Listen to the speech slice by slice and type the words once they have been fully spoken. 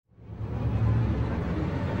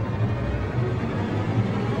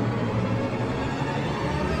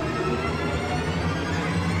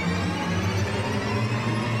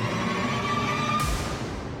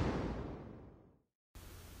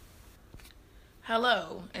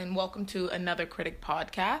Hello, and welcome to another Critic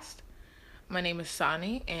Podcast. My name is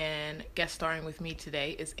Sani, and guest starring with me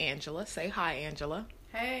today is Angela. Say hi, Angela.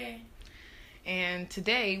 Hey. And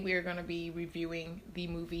today we are going to be reviewing the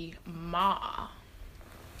movie Ma.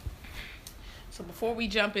 So before we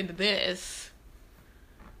jump into this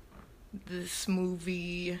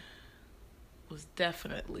movie was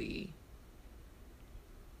definitely,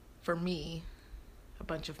 for me, a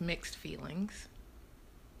bunch of mixed feelings.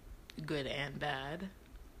 Good and bad.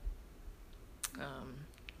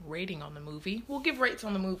 Rating on the movie. We'll give rates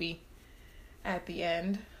on the movie at the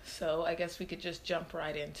end. So I guess we could just jump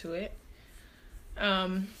right into it.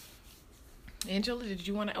 Angela, did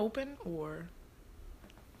you want to open or?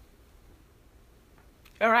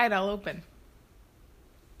 All right, I'll open.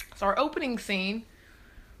 So our opening scene,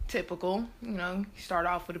 typical, you start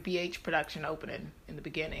off with a BH production opening in the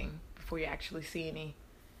beginning before you actually see any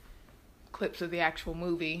clips of the actual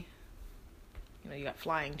movie. You got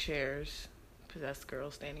flying chairs, possessed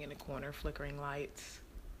girls standing in a corner, flickering lights.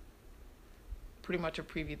 Pretty much a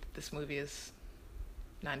preview that this movie is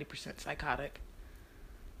 90% psychotic.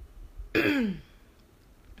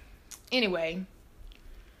 Anyway,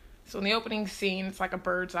 so in the opening scene, it's like a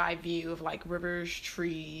bird's eye view of like rivers,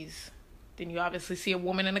 trees. Then you obviously see a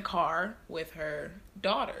woman in a car with her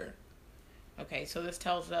daughter. Okay, so this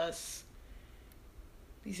tells us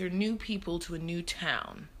these are new people to a new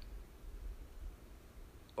town.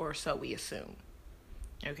 Or so we assume.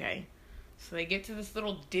 Okay. So they get to this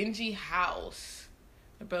little dingy house.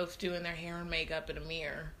 They're both doing their hair and makeup in a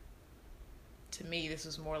mirror. To me, this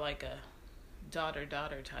is more like a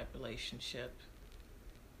daughter-daughter type relationship.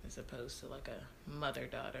 As opposed to like a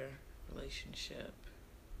mother-daughter relationship.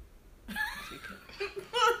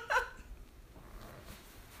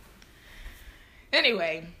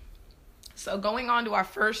 Anyway. So going on to our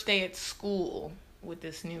first day at school with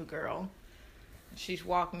this new girl. She's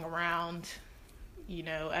walking around,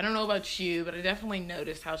 I don't know about you, but I definitely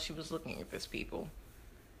noticed how she was looking at these people.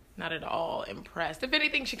 Not at all impressed. If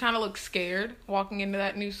anything, she kind of looked scared walking into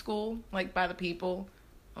that new school, like by the people,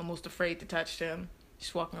 almost afraid to touch them.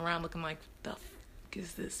 She's walking around looking like, the fuck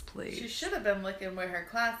is this place? She should have been looking where her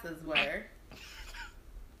classes were.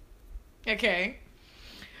 Okay.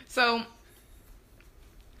 So,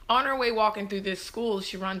 on her way walking through this school,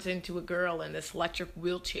 she runs into a girl in this electric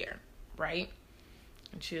wheelchair, right?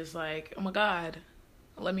 And she was like, oh my God,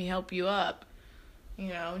 let me help you up.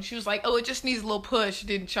 And she was like, oh, it just needs a little push. It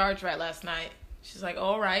didn't charge right last night. She's like,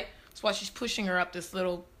 all right. That's why she's pushing her up this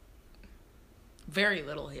little, very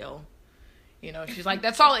little hill. She's like,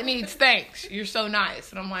 that's all it needs. Thanks. You're so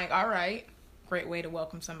nice. And I'm like, all right. Great way to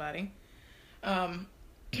welcome somebody. So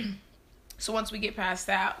once we get past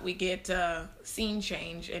that, we get scene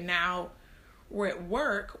change. And now we're at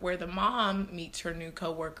work where the mom meets her new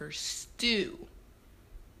coworker, Stu.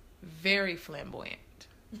 Very flamboyant.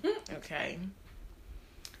 Okay.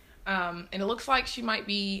 And it looks like she might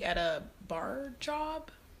be at a bar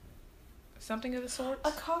job. Something of the sort.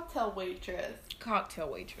 A cocktail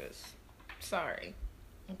waitress. Sorry.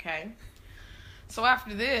 Okay. So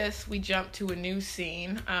after this, we jump to a new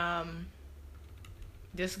scene.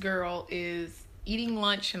 This girl is eating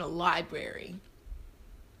lunch in a library.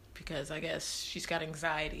 Because I guess she's got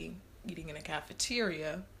anxiety eating in a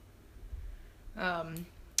cafeteria.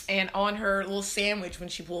 And on her little sandwich, when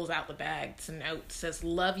she pulls out the bag, it's a note that says,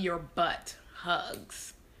 love your butt,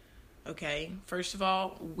 hugs. Okay, first of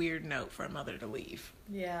all, weird note for a mother to leave.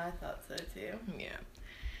 Yeah, I thought so too. Yeah.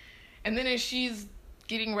 And then as she's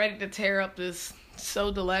getting ready to tear up this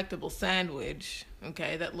so delectable sandwich,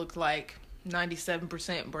 okay, that looked like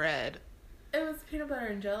 97% bread. It was peanut butter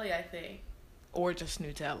and jelly, I think. Or just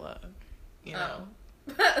Nutella, Oh.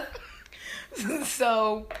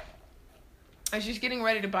 So, as she's getting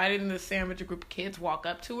ready to bite into the sandwich, a group of kids walk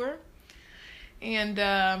up to her. And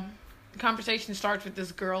the conversation starts with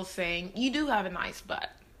this girl saying, you do have a nice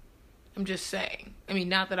butt. I'm just saying. I mean,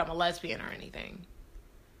 not that I'm a lesbian or anything.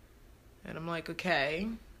 And I'm like, okay.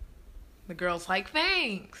 The girl's like,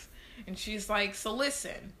 thanks. And she's like, so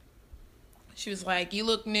listen. She was like, you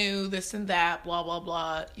look new, this and that, blah, blah,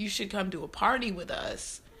 blah. You should come to a party with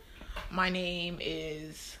us. My name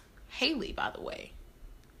is Haley, by the way.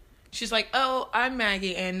 She's like, oh, I'm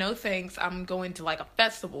Maggie, and no thanks. I'm going to like a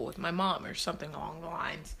festival with my mom or something along the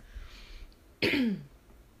lines. And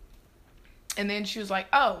then she was like,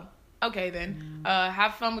 oh, okay then.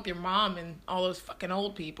 Have fun with your mom and all those fucking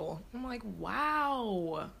old people. I'm like,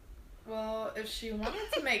 wow. Well, if she wanted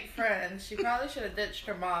to make friends, she probably should have ditched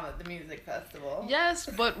her mom at the music festival. Yes,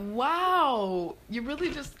 but wow. You really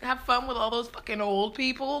just have fun with all those fucking old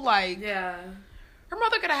people? Like, yeah. Her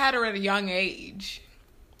mother could have had her at a young age.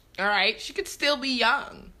 All right, she could still be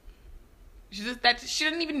young. She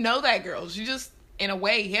didn't even know that girl. She just, in a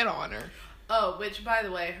way, hit on her. Oh, which, by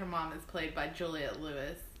the way, her mom is played by Juliette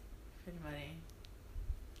Lewis. If anybody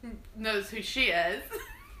knows who she is.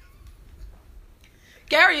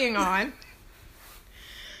 Carrying on.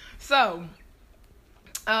 So,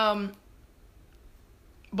 but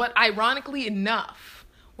ironically enough,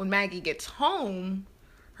 when Maggie gets home,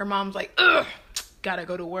 her mom's like, ugh, gotta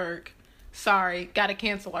go to work. Sorry, gotta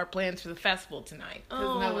cancel our plans for the festival tonight.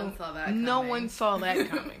 Because no one saw that coming. No one saw that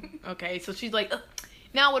coming. Okay, so she's like, ugh,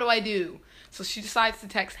 now what do I do? So she decides to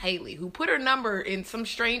text Haley, who put her number in some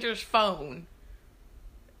stranger's phone,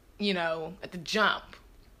 you know, at the jump.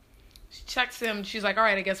 She checks him. She's like, all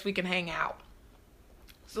right, I guess we can hang out.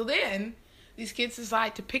 So then these kids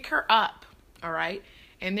decide to pick her up, all right?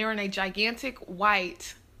 And they're in a gigantic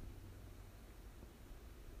white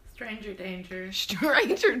Stranger danger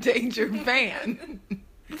van.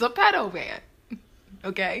 It's a pedo van.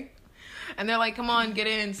 Okay? And they're like, come on, get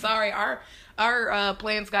in. Sorry, our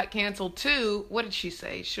plans got canceled too. What did she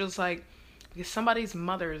say? She was like, because somebody's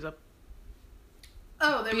mother is a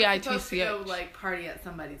Oh, they were supposed to BITCH. go, like, party at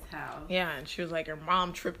somebody's house. Yeah, and she was like, her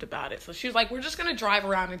mom tripped about it. So she was like, we're just going to drive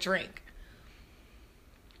around and drink.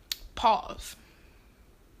 Pause.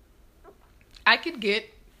 I could get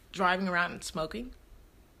driving around and smoking.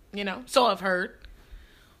 You know, so I've heard.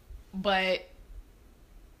 But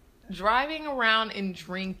driving around and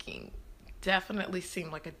drinking definitely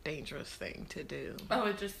seemed like a dangerous thing to do. Oh,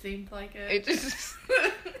 it just seemed like it? It just...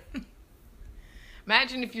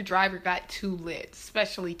 Imagine if your driver got too lit,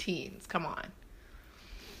 especially teens. Come on.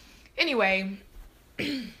 Anyway,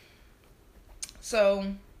 so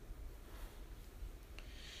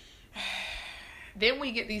then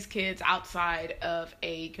we get these kids outside of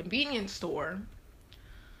a convenience store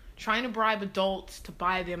trying to bribe adults to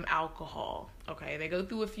buy them alcohol. Okay, they go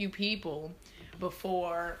through a few people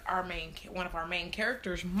before one of our main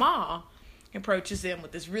characters, Ma, approaches them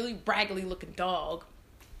with this really raggedy looking dog.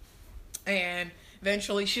 And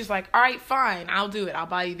eventually she's like, all right, fine, I'll do it. I'll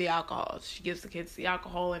buy you the alcohol. She gives the kids the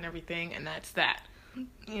alcohol and everything, and that's that.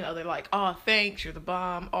 You know, they're like, oh, thanks, you're the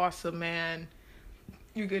bomb. Awesome, man.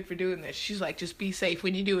 You're good for doing this. She's like, just be safe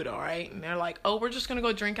when you do it, all right? And they're like, oh, we're just going to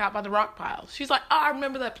go drink out by the rock pile. She's like, oh, I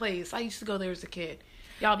remember that place. I used to go there as a kid.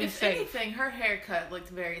 Y'all be safe. If anything, her haircut looked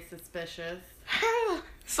very suspicious.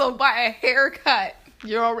 So by a haircut,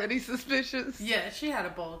 you're already suspicious? Yeah, she had a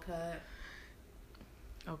bowl cut.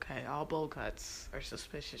 Okay, all bowl cuts are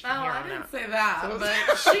suspicious Oh, from here I on didn't out. say that, So but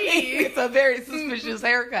it's a very suspicious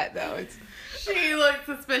haircut, though. She looked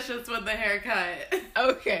suspicious with the haircut.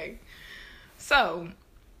 Okay. So,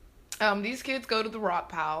 these kids go to the rock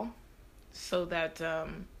pile so that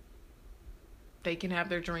they can have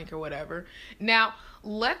their drink or whatever. Now,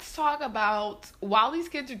 let's talk about while these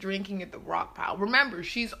kids are drinking at the rock pile. Remember,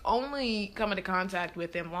 she's only come into contact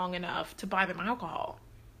with them long enough to buy them alcohol.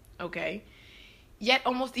 Okay? Yet,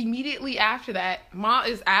 almost immediately after that, Ma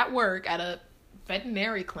is at work at a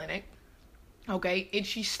veterinary clinic. Okay? And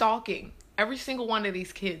she's stalking every single one of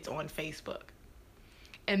these kids on Facebook.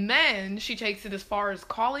 And then she takes it as far as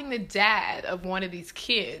calling the dad of one of these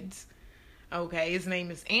kids. Okay, his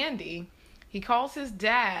name is Andy. He calls his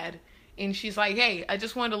dad, and she's like, hey, I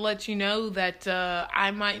just wanted to let you know that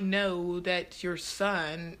I might know that your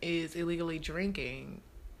son is illegally drinking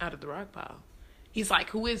out of the rock pile. He's like,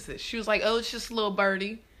 who is this? She was like, oh, it's just a little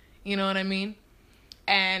birdie. You know what I mean?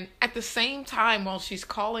 And at the same time, while she's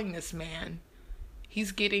calling this man,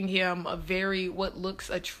 he's getting him a very, what looks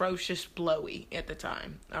atrocious blowy at the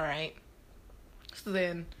time. All right. So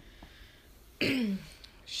then,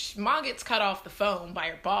 Ma gets cut off the phone by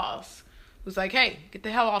her boss, who's like, hey, get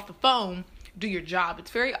the hell off the phone. Do your job.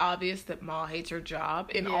 It's very obvious that Ma hates her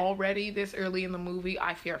job. And already this early in the movie,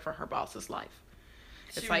 I fear for her boss's life.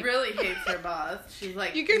 She really hates her boss. She's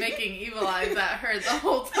like making evil eyes at her the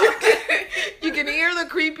whole time. You can hear the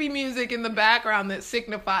creepy music in the background that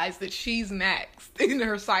signifies that she's next in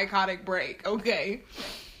her psychotic break. Okay.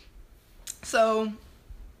 So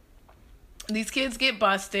these kids get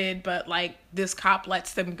busted, but like this cop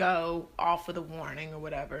lets them go off with a warning or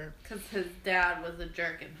whatever. Because his dad was a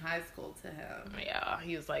jerk in high school to him. Yeah,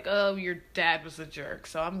 he was like, oh, your dad was a jerk,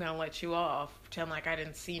 so I'm going to let you off. Pretend like I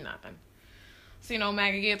didn't see nothing. So, you know,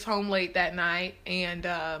 Maggie gets home late that night, and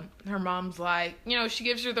her mom's like, you know, she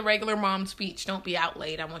gives her the regular mom speech. Don't be out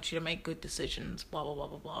late. I want you to make good decisions, blah, blah, blah,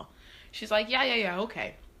 blah, blah. She's like, yeah,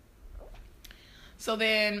 okay. So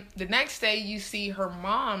then the next day you see her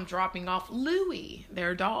mom dropping off Louie,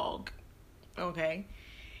 their dog, okay?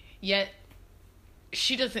 Yet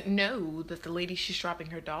she doesn't know that the lady she's dropping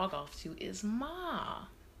her dog off to is Ma.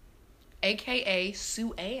 a.k.a.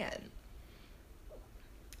 Sue Ann.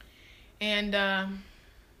 And,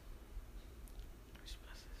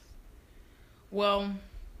 well,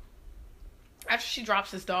 after she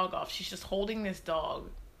drops this dog off, she's just holding this dog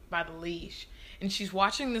by the leash. And she's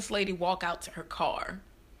watching this lady walk out to her car.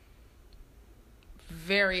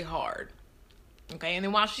 Very hard. Okay, and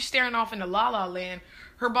then while she's staring off into La La Land,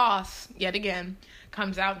 her boss, yet again,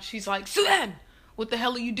 comes out and she's like, Sue, what the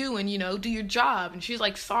hell are you doing? You know, do your job. And she's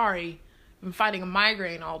like, sorry, I've been fighting a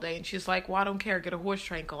migraine all day. And she's like, well, I don't care. Get a horse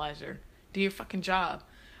tranquilizer. Do your fucking job.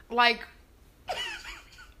 Like...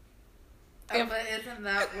 Oh, but isn't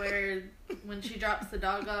that where, when she drops the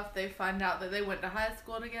dog off, they find out that they went to high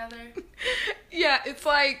school together? Yeah, it's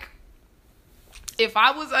like, if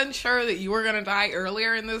I was unsure that you were going to die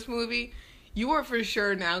earlier in this movie, you are for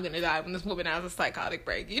sure now going to die when this woman has a psychotic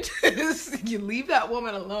break. You leave that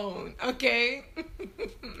woman alone, okay?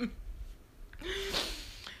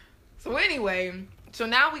 So anyway, so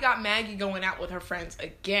now we got Maggie going out with her friends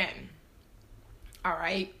again. All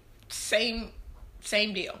right? Same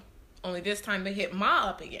deal. Only this time they hit Ma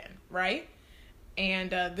up again, right? And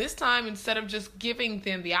this time, instead of just giving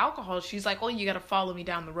them the alcohol, she's like, oh, you got to follow me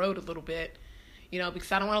down the road a little bit, you know,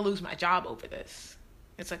 because I don't want to lose my job over this.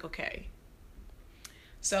 It's like, okay.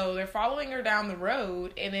 So they're following her down the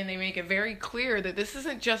road, and then they make it very clear that this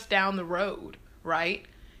isn't just down the road, right?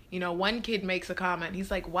 You know, one kid makes a comment. He's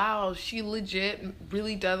like, wow, she legit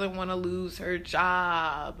really doesn't want to lose her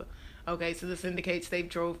job. Okay, so this indicates they've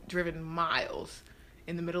driven miles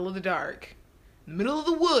in the middle of the dark, in the middle of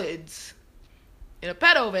the woods, in a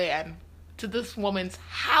pedo van, to this woman's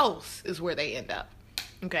house is where they end up.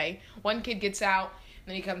 Okay? One kid gets out, and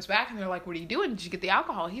then he comes back, and they're like, what are you doing? Did you get the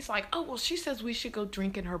alcohol? He's like, oh, well, she says we should go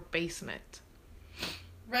drink in her basement.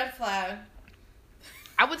 Red flag.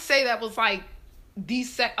 I would say that was like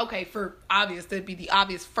okay, for obvious, that'd be the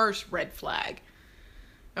obvious first red flag.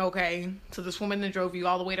 Okay? So this woman that drove you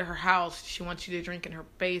all the way to her house, she wants you to drink in her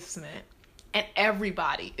basement. And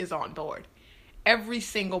everybody is on board. Every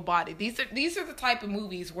single body. These are the type of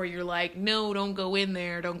movies where you're like, no, don't go in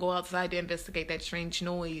there. Don't go outside to investigate that strange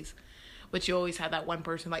noise. But you always have that one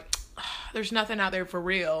person like, oh, there's nothing out there for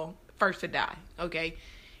real. First to die. Okay?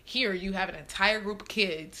 Here you have an entire group of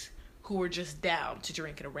kids who are just down to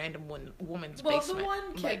drink in a random woman's basement. Well, the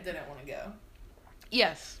one kid didn't want to go.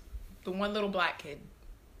 Yes. The one little black kid.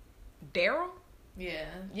 Daryl? Yeah.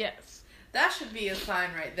 Yes. That should be a sign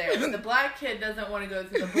right there. The black kid doesn't want to go to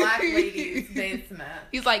the black lady's basement.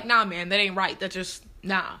 He's like, nah, man, that ain't right. That's just,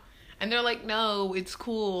 nah. And they're like, no, it's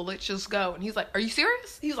cool. Let's just go. And he's like, are you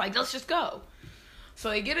serious? He's like, let's just go. So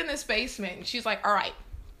they get in this basement, and she's like, all right.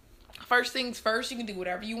 First things first, you can do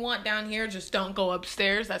whatever you want down here. Just don't go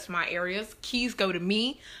upstairs. That's my areas. Keys go to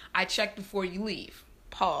me. I check before you leave.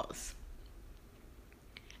 Pause.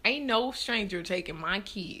 Ain't no stranger taking my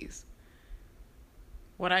keys.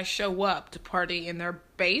 Would I show up to party in their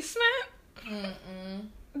basement? Mm-mm.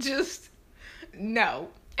 Just, no.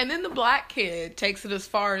 And then the black kid takes it as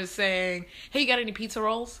far as saying, hey, you got any pizza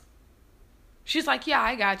rolls? She's like, yeah,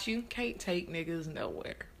 I got you. Can't take niggas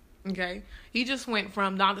nowhere. Okay? He just went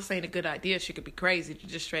from, not this ain't a good idea, she could be crazy, to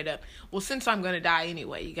just straight up, well, since I'm going to die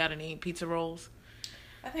anyway, you got any pizza rolls?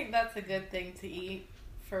 I think that's a good thing to eat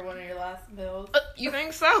for one of your last meals. You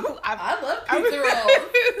think so? I love pizza rolls.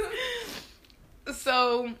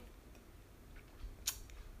 So,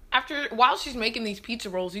 while she's making these pizza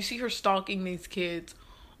rolls, you see her stalking these kids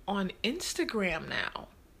on Instagram now.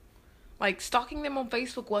 Like, stalking them on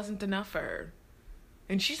Facebook wasn't enough for her.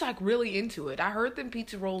 And she's, like, really into it. I heard them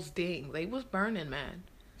pizza rolls ding. They was burning, man.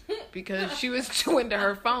 Because she was too into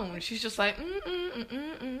her phone. She's just like,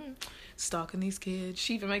 stalking these kids.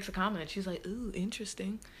 She even makes a comment. She's like, ooh,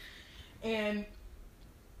 interesting. And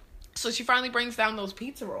so she finally brings down those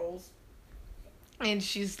pizza rolls. And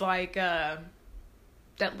she's like,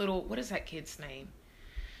 that little, what is that kid's name?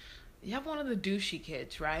 You have one of the douchey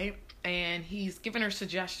kids, right? And he's giving her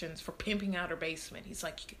suggestions for pimping out her basement. He's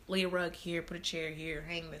like, you could lay a rug here, put a chair here,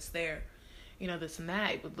 hang this there. You know, this and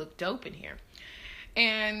that. It would look dope in here.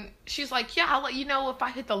 And she's like, yeah, I'll let you know if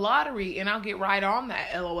I hit the lottery and I'll get right on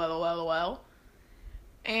that. LOL.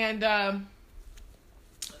 And,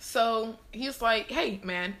 so he's like, hey,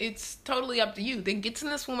 man, it's totally up to you. Then gets in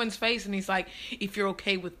this woman's face and he's like, if you're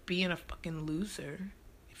okay with being a fucking loser,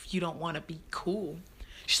 if you don't want to be cool.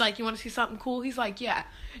 She's like, you want to see something cool? He's like, yeah.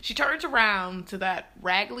 She turns around to that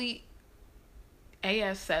raggedy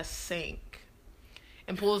ASS sink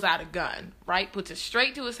and pulls out a gun, right? Puts it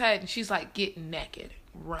straight to his head and she's like, get naked.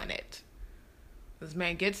 Run it. This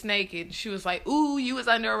man gets naked and she was like, ooh, you was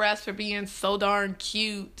under arrest for being so darn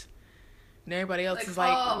cute. And everybody else Like, is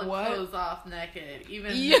like, all the what? clothes off naked,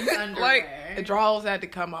 even Yeah, his underwear. like, the drawers had to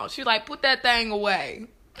come off. She like, put that thing away.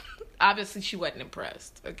 Obviously, she wasn't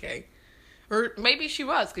impressed, okay? Or maybe she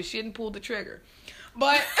was, because she didn't pull the trigger.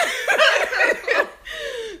 But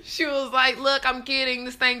she was like, look, I'm kidding.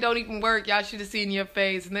 This thing don't even work. Y'all should have seen your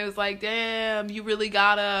face. And they was like, damn, you really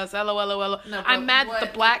got us. LOL. No, I'm mad what-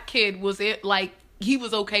 that the black kid was it. Like, he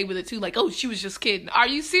was okay with it, too. Like, oh, she was just kidding. Are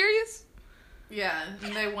you serious? Yeah,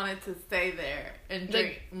 and they wanted to stay there and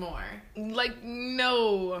drink more. Like,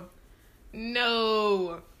 no.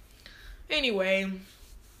 Anyway,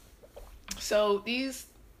 so these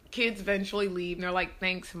kids eventually leave, and they're like,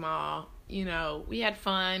 thanks, Ma. You know, we had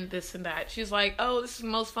fun, this and that. She's like, oh, this is the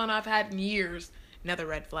most fun I've had in years. Another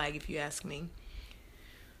red flag, if you ask me.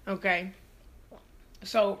 Okay.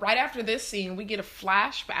 So, right after this scene, we get a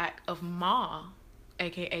flashback of Ma,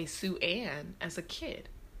 a.k.a. Sue Ann, as a kid.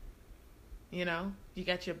 You know, you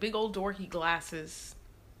got your big old dorky glasses,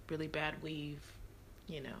 really bad weave,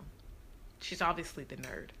 you know. She's obviously the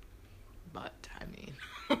nerd. But,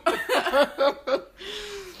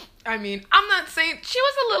 I mean, I'm not saying, she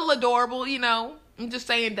was a little adorable, you know. I'm just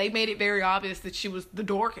saying they made it very obvious that she was the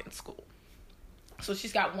dork in school. So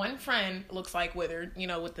she's got one friend, looks like, with her, you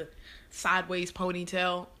know, with the sideways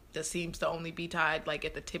ponytail that seems to only be tied, like,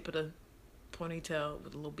 at the tip of the ponytail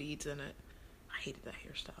with little beads in it. I hated that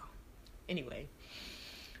hairstyle. Anyway,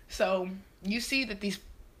 so you see that these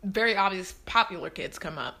very obvious popular kids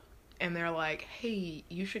come up, and they're like, hey,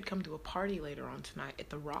 you should come to a party later on tonight at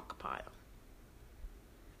the Rock Pile.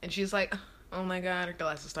 And she's like, oh my God, her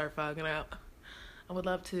glasses start fogging out. I would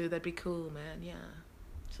love to. That'd be cool, man. Yeah.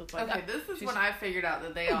 So it's like, Okay, this is when I figured out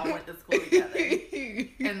that they all went to school together.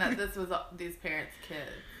 And that this was these parents'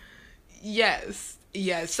 kids. Yes.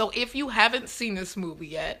 So if you haven't seen this movie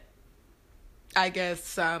yet, I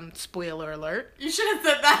guess, spoiler alert. You should have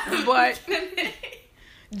said that. But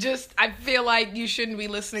just, I feel like you shouldn't be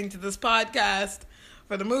listening to this podcast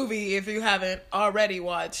for the movie if you haven't already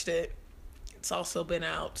watched it. It's also been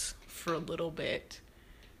out for a little bit.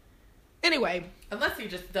 Anyway. Unless you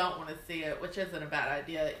just don't want to see it, which isn't a bad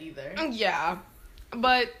idea either. Yeah.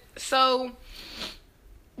 But, so,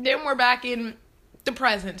 then we're back in the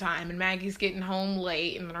present time, and Maggie's getting home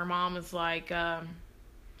late, and then her mom is like,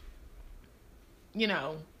 you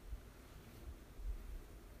know,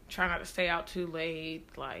 try not to stay out too late,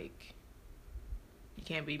 like, you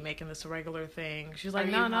can't be making this a regular thing. She's like,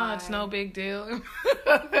 no, it's no big deal.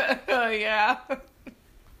 Yeah.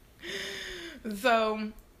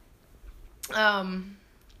 So,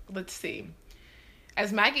 let's see.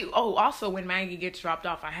 As Maggie, also when Maggie gets dropped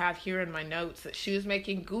off, I have here in my notes that she was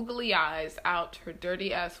making googly eyes out her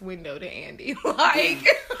dirty ass window to Andy. Like,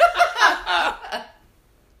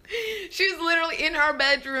 she's literally in her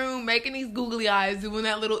bedroom making these googly eyes, doing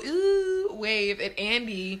that little ooh wave at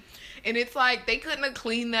Andy. And it's like, they couldn't have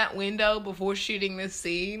cleaned that window before shooting this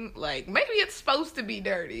scene. Like, maybe it's supposed to be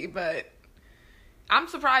dirty, but I'm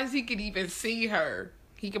surprised he could even see her.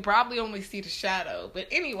 He could probably only see the shadow. But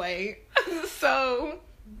anyway, so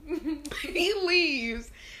he leaves.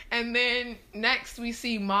 And then next we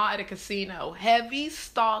see Ma at a casino, heavy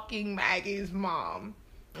stalking Maggie's mom.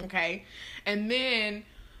 Okay? And then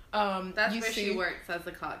that's where she works as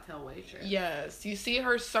a cocktail waitress. Yes. You see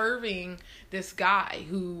her serving this guy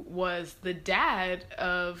who was the dad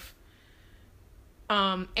of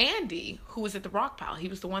Andy, who was at the Rock Pile. He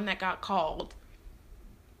was the one that got called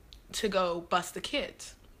to go bust the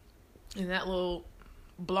kids. And that little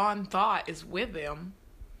blonde thought is with them.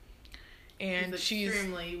 And she's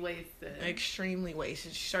extremely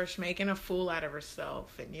wasted. She starts making a fool out of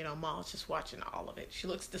herself. And, you know, Ma's just watching all of it. She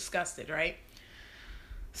looks disgusted, right?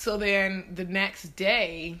 So then the next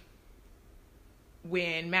day,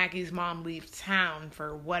 when Maggie's mom leaves town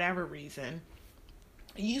for whatever reason,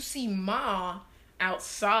 you see Ma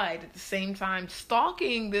outside at the same time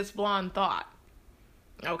stalking this blonde thought.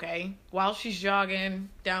 Okay? While she's jogging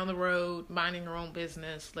down the road, minding her own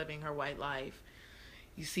business, living her white life,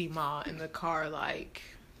 you see Ma in the car like,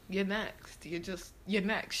 you're next. You're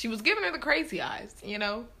next. She was giving her the crazy eyes, you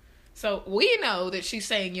know? So we know that she's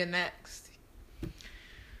saying you're next.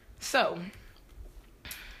 So,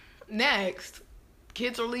 next,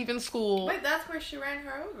 kids are leaving school. Wait, that's where she ran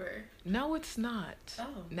her over. No, it's not. Oh.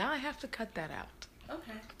 Now I have to cut that out.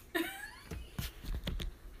 Okay.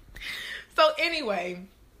 So anyway,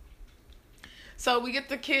 so we get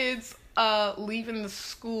the kids leaving the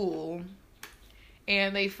school,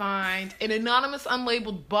 and they find an anonymous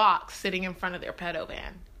unlabeled box sitting in front of their pedo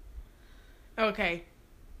van. Okay.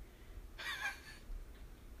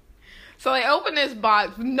 So they open this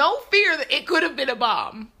box with no fear that it could have been a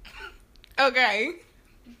bomb. Okay.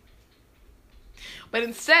 But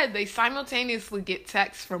instead, they simultaneously get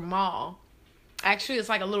texts from Mal. Actually, it's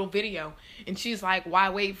like a little video. And she's like, why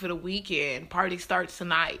wait for the weekend? Party starts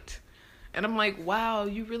tonight. And I'm like, wow,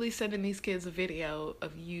 you really sending these kids a video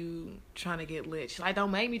of you trying to get lit. She's like,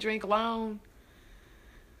 don't make me drink alone.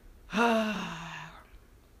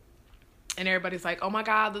 And everybody's like, oh my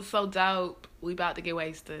God, that's so dope. We about to get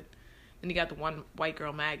wasted. Then you got the one white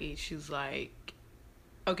girl, Maggie. She's like,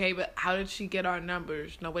 okay, but how did she get our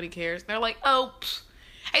numbers? Nobody cares. And they're like, oh,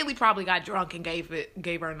 Haley probably got drunk and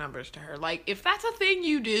gave our numbers to her. Like, if that's a thing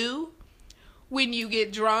you do when you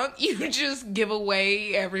get drunk, you just give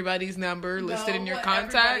away everybody's number listed in your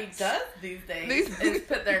contacts. Everybody does these days is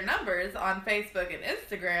put their numbers on Facebook and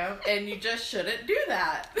Instagram, and you just shouldn't do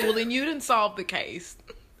that. Well, then you didn't solve the case.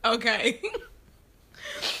 Okay.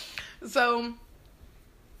 So,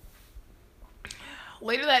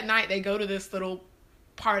 later that night, they go to this little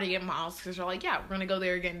party at Miles because they're like, yeah, we're going to go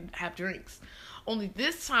there again and have drinks. Only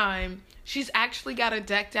this time, she's actually got a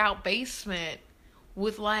decked out basement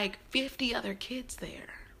with like 50 other kids there.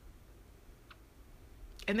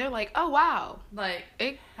 And they're like, oh, wow. Like,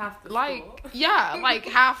 half the school. Yeah, like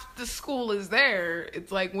half the school is there.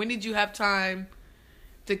 It's like, when did you have time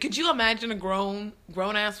to... Could you imagine a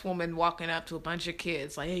grown-ass woman walking up to a bunch of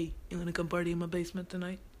kids like, hey, you want to come party in my basement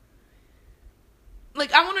tonight?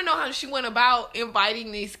 Like, I want to know how she went about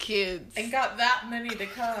inviting these kids. And got that many to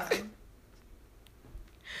come.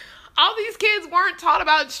 All these kids weren't taught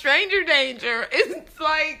about stranger danger. It's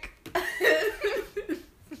like...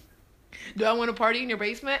 Do I want to party in your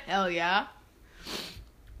basement? Hell yeah.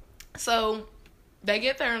 So, they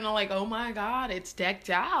get there and they're like, oh my God, it's decked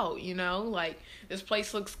out, you know? Like, this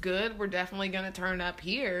place looks good. We're definitely going to turn up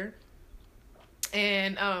here.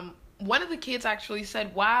 And, one of the kids actually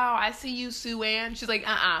said, wow, I see you, Sue Ann. She's like,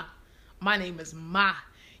 my name is Ma.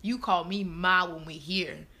 You call me Ma when we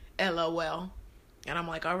here. LOL. And I'm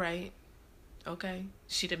like, all right. Okay.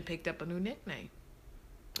 She done picked up a new nickname.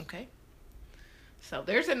 Okay. So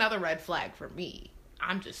there's another red flag for me.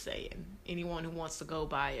 I'm just saying. Anyone who wants to go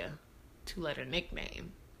by a 2-letter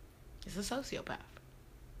nickname is a sociopath.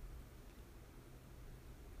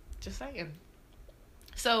 Just saying.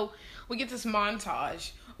 So we get this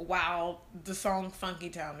montage while the song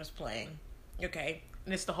Funky Town is playing. Okay.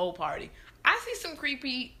 And it's the whole party. I see some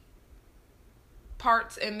creepy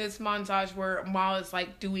parts in this montage where Ma is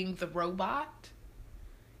like doing the robot,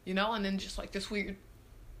 you know, and then just like this weird,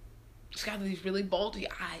 it's got these really bulgy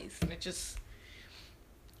eyes, and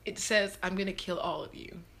it says, I'm gonna kill all of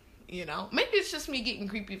you, you know. Maybe it's just me getting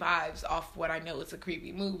creepy vibes off what I know is a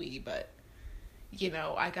creepy movie, but you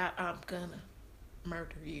know, I'm gonna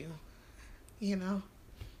murder you, you know.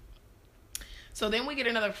 So then we get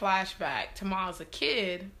another flashback to Ma as a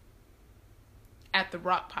kid at the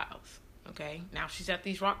rock piles. Okay, now she's at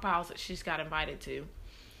these rock piles that she's got invited to.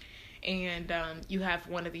 And you have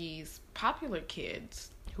one of these popular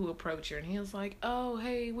kids who approach her. And he was like, oh,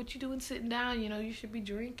 hey, what you doing sitting down? You know, you should be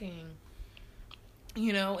drinking.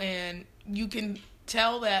 You know, and you can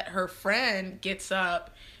tell that her friend gets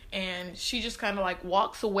up and she just kind of like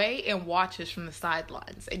walks away and watches from the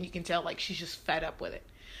sidelines. And you can tell like she's just fed up with it.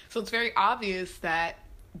 So it's very obvious that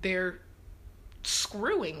they're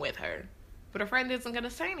screwing with her. But her friend isn't going to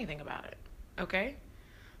say anything about it. Okay?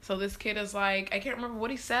 So this kid is like, I can't remember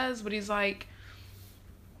what he says, but he's like,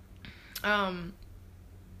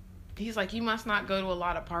 you must not go to a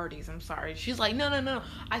lot of parties. I'm sorry. She's like, no.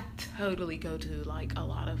 I totally go to like a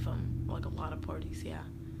lot of parties, yeah.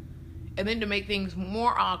 And then to make things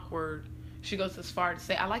more awkward, she goes as far to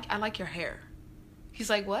say, I like your hair. He's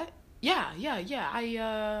like, what? Yeah.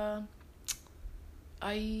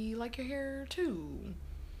 I like your hair too.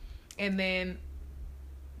 And then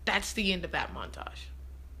that's the end of that montage.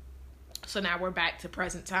 So now we're back to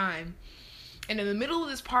present time. And in the middle of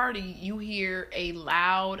this party, you hear a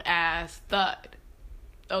loud ass thud.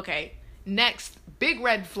 Okay, next, big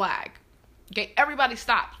red flag. Okay, everybody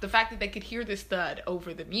stop. The fact that they could hear this thud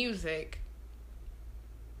over the music,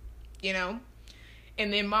 you know?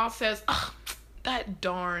 And then Ma says, oh, that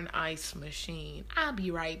darn ice machine. I'll be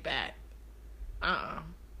right back. My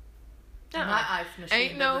ice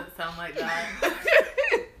machine doesn't sound like that.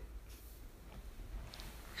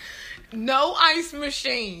 No ice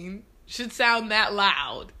machine should sound that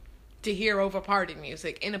loud to hear over party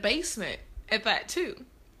music in a basement at that too.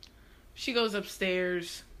 She goes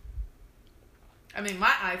upstairs. I mean,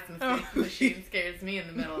 my ice machine scares me in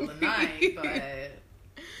the middle of the night, but...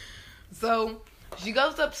 So, she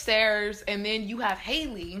goes upstairs, and then you have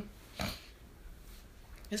Haley.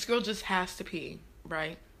 This girl just has to pee,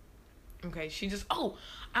 right? Okay, she just... Oh,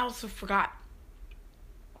 I also forgot.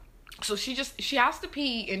 So she has to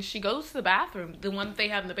pee, and she goes to the bathroom, the one that they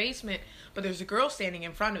have in the basement, but there's a girl standing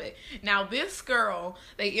in front of it. Now, this girl,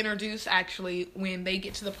 they introduce actually when they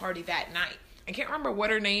get to the party that night. I can't remember what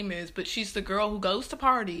her name is, but she's the girl who goes to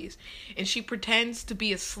parties, and she pretends to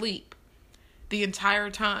be asleep the entire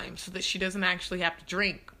time so that she doesn't actually have to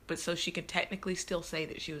drink, but so she can technically still say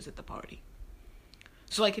that she was at the party.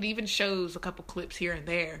 So, like, it even shows a couple clips here and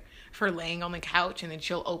there of her laying on the couch, and then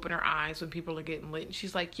she'll open her eyes when people are getting lit, and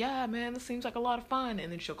she's like, yeah, man, this seems like a lot of fun,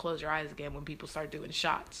 and then she'll close her eyes again when people start doing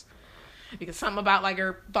shots. Because something about, like,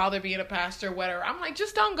 her father being a pastor or whatever, I'm like,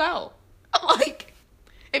 just don't go. Like,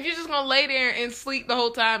 if you're just gonna lay there and sleep the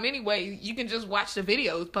whole time anyway, you can just watch the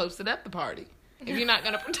videos posted at the party. If you're not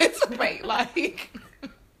gonna participate, like.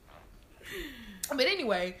 But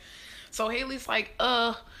anyway, so Haley's like,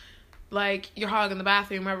 you're hogging the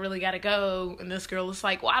bathroom, I really gotta go. And this girl is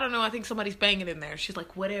like, well, I don't know, I think somebody's banging in there. She's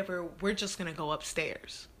like, whatever, we're just gonna go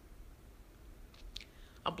upstairs.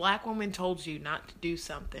 A black woman told you not to do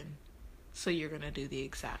something, so you're gonna do the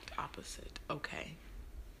exact opposite. Okay,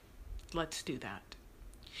 let's do that.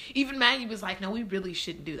 Even Maggie was like, no, we really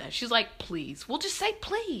shouldn't do that. She's like, please. We'll just say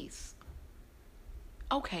please.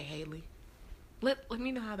 Okay, Haley. Let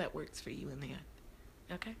me know how that works for you in the end.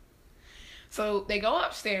 Okay? So they go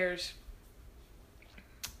upstairs.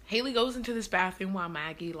 Haley goes into this bathroom while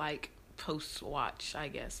Maggie, like, posts watch, I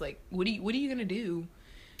guess. Like, what are you gonna do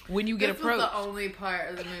when you get approached? This was the only part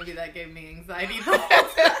of the movie that gave me anxiety.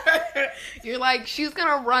 You're like, she's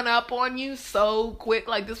gonna run up on you so quick.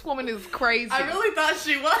 Like, this woman is crazy. I really thought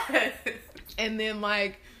she was. And then,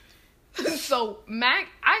 like, so I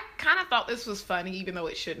kind of thought this was funny, even though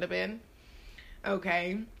it shouldn't have been.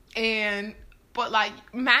 Okay. But, like,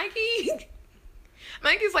 Maggie's,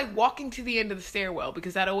 like, walking to the end of the stairwell,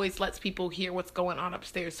 because that always lets people hear what's going on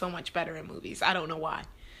upstairs so much better in movies. I don't know why.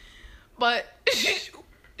 But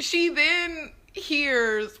she then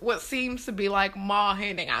hears what seems to be, like, Ma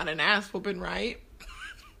handing out an ass whooping, right?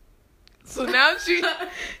 So now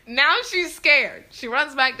she's scared. She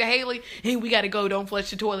runs back to Haley. Hey, we gotta go. Don't flush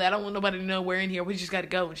the toilet. I don't want nobody to know we're in here. We just gotta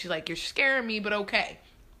go. And she's like, you're scaring me, but okay.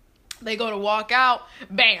 They go to walk out.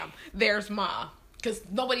 Bam. There's Ma. Because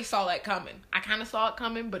nobody saw that coming. I kind of saw it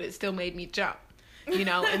coming, but it still made me jump. You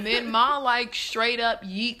know? And then Ma, like, straight up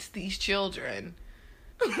yeets these children.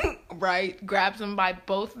 Right? Grabs them by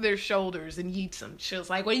both of their shoulders and yeets them. She was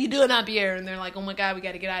like, what are you doing up here? And they're like, oh my God, we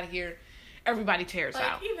gotta get out of here. Everybody tears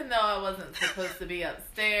out. Even though I wasn't supposed to be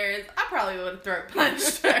upstairs, I probably would have throat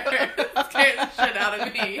punched her. Scared the shit out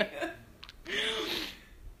of me.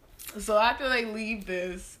 So after they leave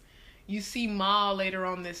this, you see Ma later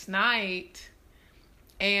on this night,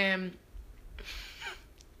 and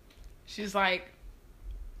she's like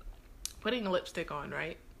putting a lipstick on,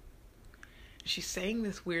 right? She's saying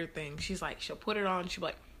this weird thing. She's like, she'll put it on, she'll be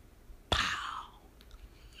like,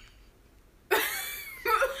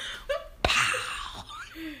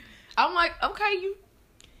 I'm like, okay,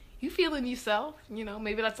 you feeling yourself, you know,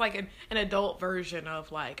 maybe that's like an adult version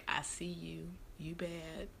of like, I see you, you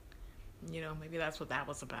bad, you know, maybe that's what that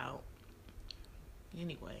was about.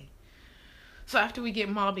 Anyway, so after we get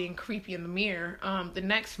Ma being creepy in the mirror, the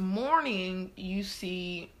next morning you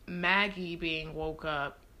see Maggie being woke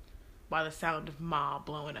up by the sound of Ma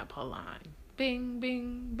blowing up her line. Bing,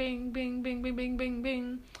 bing, bing, bing, bing, bing, bing, bing,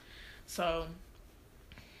 bing. So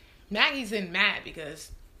Maggie's in mad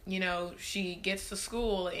because, you know, she gets to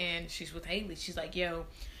school and she's with Haley. She's like, yo,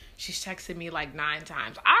 she's texted me like 9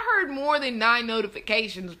 times. I heard more than 9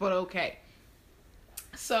 notifications, but okay.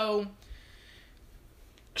 So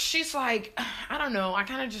she's like, I don't know. I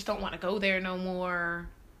kind of just don't want to go there no more.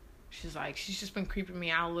 She's like, she's just been creeping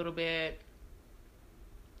me out a little bit.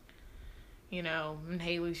 You know, and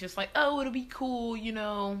Haley's just like, oh, it'll be cool, you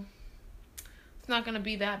know. It's not going to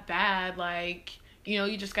be that bad. Like, you know,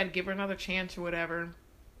 you just got to give her another chance or whatever.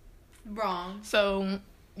 Wrong. So,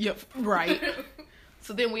 yep, right.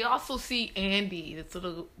 So then we also see Andy, this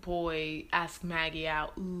little boy, ask Maggie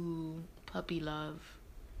out. Ooh, puppy love.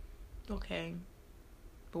 Okay.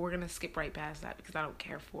 But we're going to skip right past that because I don't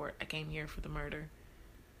care for it. I came here for the murder.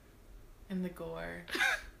 And the gore.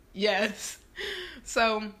 Yes.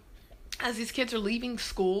 So, as these kids are leaving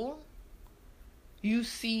school, you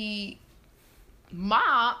see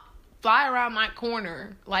Ma fly around that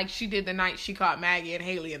corner like she did the night she caught Maggie and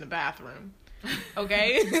Haley in the bathroom.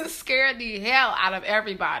 Okay? Scared the hell out of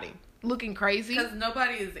everybody. Looking crazy. Because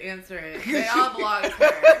nobody is answering. They all blocked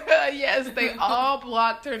her. Yes, they all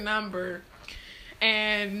blocked her number.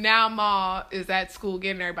 And now Ma is at school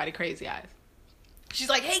getting everybody crazy eyes. She's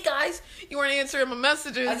like, hey guys, you weren't answering my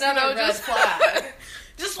messages. Another red flag.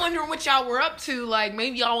 Just wondering what y'all were up to. Like,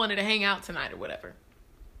 maybe y'all wanted to hang out tonight or whatever.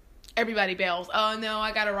 everybody bails. Oh, no,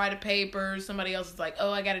 I got to write a paper. Somebody else is like,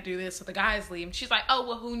 oh, I got to do this. So the guys leave. And she's like, oh,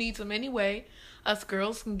 well, who needs them anyway? Us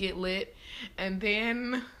girls can get lit. And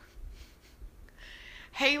then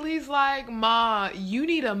Haley's like, Ma, you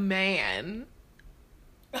need a man.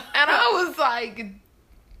 And I was like,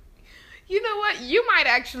 you know what? You might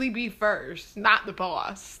actually be first, not the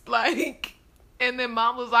boss. Like, and then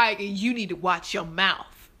Mom was like, you need to watch your mouth.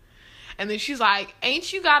 And then she's like,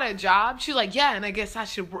 ain't you got a job? She's like, yeah, and I guess I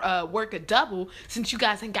should work a double since you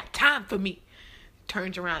guys ain't got time for me.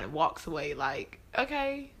 Turns around and walks away like,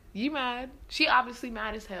 okay, you mad. She obviously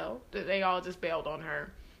mad as hell that they all just bailed on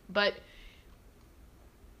her. But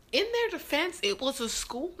in their defense, it was a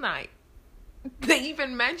school night. They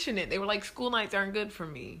even mentioned it. They were like, school nights aren't good for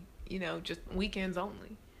me. You know, just weekends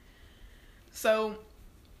only. So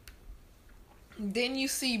then you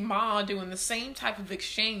see Ma doing the same type of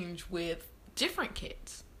exchange with different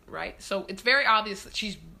kids, right? So it's very obvious that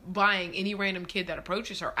she's buying any random kid that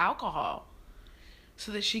approaches her alcohol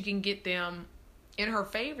so that she can get them in her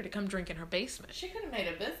favor to come drink in her basement. She could have made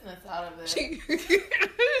a business out of it. She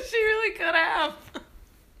really could have.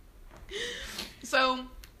 So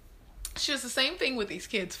she does the same thing with these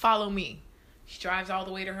kids. Follow me. She drives all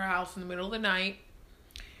the way to her house in the middle of the night.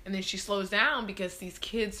 And then she slows down because these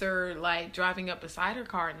kids are like driving up beside her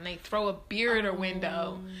car and they throw a beer at her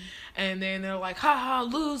window. And then they're like, ha ha,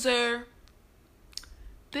 loser.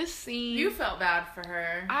 This scene. You felt bad for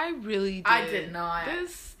her. I really did. I did not.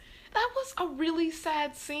 That was a really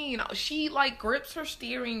sad scene. She like grips her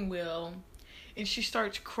steering wheel and she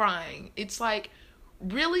starts crying. It's like,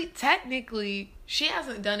 really, technically, she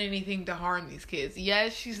hasn't done anything to harm these kids.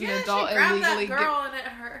 Yes, she's an adult she and grabbed legally. That girl and it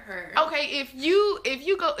hurt her. Okay, if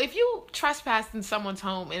you trespassed in someone's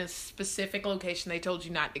home in a specific location they told you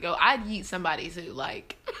not to go, I'd yeet somebody to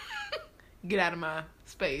like get out of my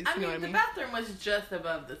space. You know what I mean? The bathroom was just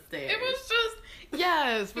above the stairs. It was just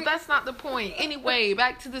yes, but that's not the point. Anyway,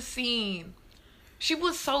 back to the scene. She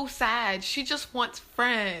was so sad. She just wants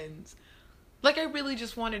friends. Like, I really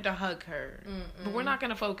just wanted to hug her. But we're not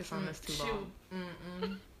going to focus on this too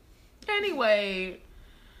long. Anyway.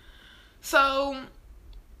 So,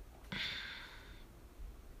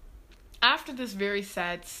 after this very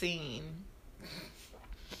sad scene.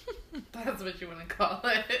 That's what you want to call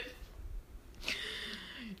it.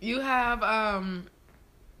 You have,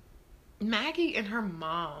 Maggie and her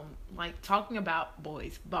mom, like, talking about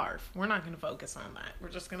boys. Barf. We're not going to focus on that. We're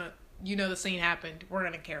just going to, the scene happened. We're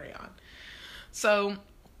going to carry on. So,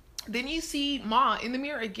 then you see Ma in the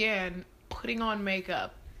mirror again, putting on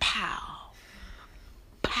makeup. Pow.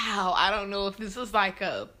 Pow. I don't know if this is like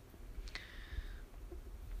a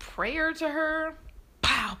prayer to her.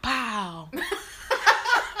 Pow, pow.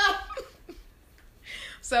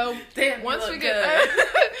 So, damn, once we get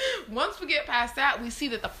past that, we see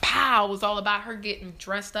that the pow was all about her getting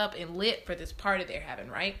dressed up and lit for this party they're having,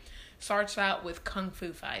 right? Starts out with Kung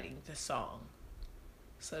Fu Fighting, the song.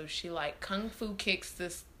 So she like kung fu kicks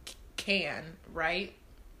this can, right?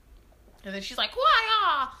 And then she's like,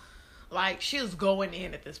 why? Like she was going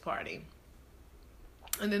in at this party.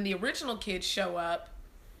 And then the original kids show up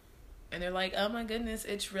and they're like, oh my goodness,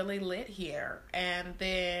 it's really lit here. And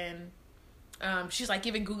then she's like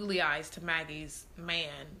giving googly eyes to Maggie's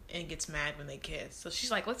man and gets mad when they kiss. So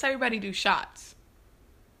she's like, let's everybody do shots.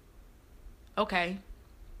 Okay.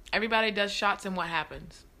 Everybody does shots and what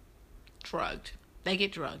happens? Drugged. They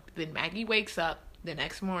get drugged. Then Maggie wakes up the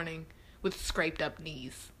next morning with scraped up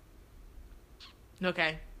knees.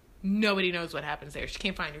 Okay. Nobody knows what happens there. She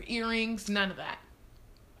can't find her earrings. None of that.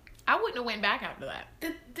 I wouldn't have went back after that.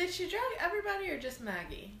 Did she drug everybody or just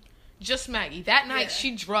Maggie? Just Maggie. That night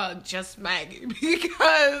she drugged just Maggie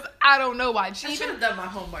because I don't know why. I should have done my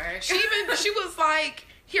homework. She was like,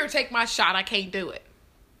 here, take my shot. I can't do it.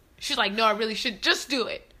 She's like, no, I really should just do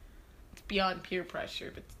it. It's beyond peer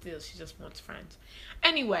pressure, but still, she just wants friends.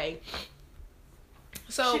 Anyway,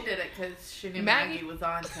 so she did it because she knew Maggie was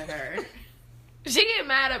on to her.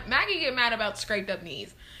 Maggie get mad about scraped up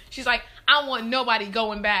knees. She's like, I want nobody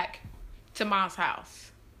going back to Ma's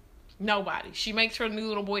house. Nobody. She makes her new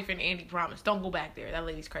little boyfriend Andy promise. Don't go back there. That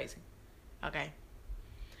lady's crazy. Okay.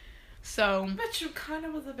 So. But you kind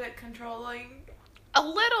of was a bit controlling. A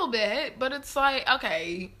little bit, but it's like,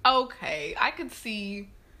 okay. I could see.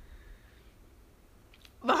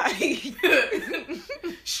 Like,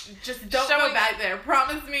 just don't go back there.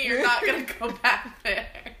 Promise me you're not gonna go back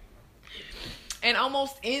there. And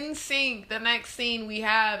almost in sync, the next scene we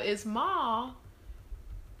have is Ma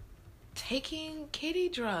taking kitty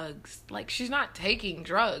drugs. Like, she's not taking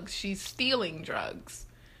drugs, she's stealing drugs.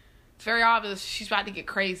 It's very obvious she's about to get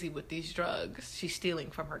crazy with these drugs she's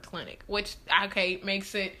stealing from her clinic, which, okay,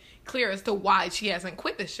 makes it clear as to why she hasn't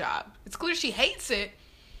quit this job. It's clear she hates it.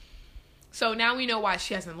 So now we know why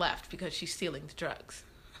she hasn't left, because she's stealing the drugs.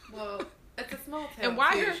 Well, it's a small town, and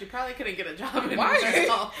why too. her, she probably couldn't get a job anywhere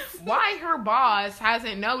else. Why her boss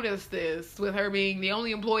hasn't noticed this with her being the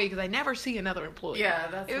only employee, because I never see another employee. Yeah,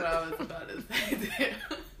 that's what I was about to say,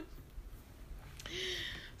 too.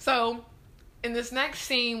 So, in this next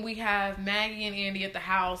scene, we have Maggie and Andy at the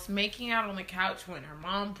house making out on the couch when her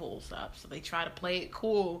mom pulls up. So they try to play it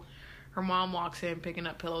cool. Her mom walks in picking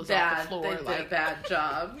up pillows off the floor. They did a bad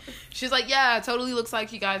job. She's like, yeah, it totally looks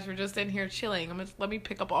like you guys were just in here chilling. Let me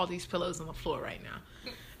pick up all these pillows on the floor right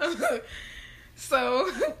now.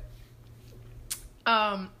 So,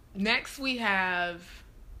 next we have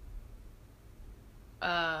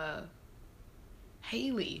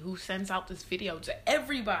Haley, who sends out this video to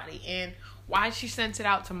everybody. And why she sends it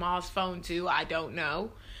out to Ma's phone too, I don't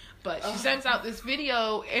know. But she sends out this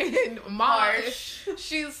video, and Ma,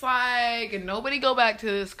 she's like, nobody go back to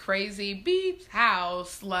this crazy beep's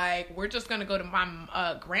house. Like, we're just going to go to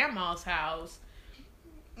my grandma's house.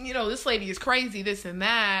 You know, this lady is crazy, this and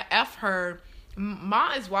that. F her.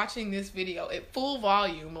 Ma is watching this video at full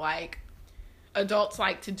volume, like adults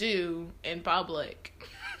like to do in public.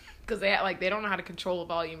 Because they don't know how to control a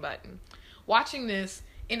volume button. Watching this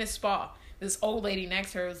in a spa. This old lady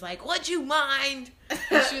next to her was like, would you mind?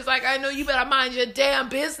 And she was like, I know you better mind your damn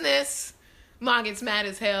business. Ma gets mad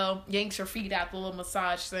as hell, yanks her feet out the little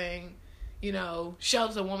massage thing, you know,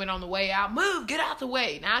 shoves a woman on the way out. Move, get out the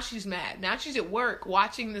way. Now she's mad. Now she's at work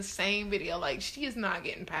watching the same video. Like, she is not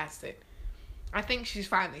getting past it. I think she's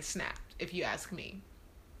finally snapped, if you ask me.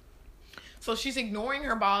 So she's ignoring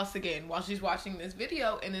her boss again while she's watching this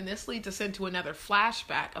video. And then this leads us into another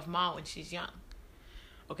flashback of Ma when she's young.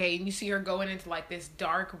 Okay, and you see her going into like this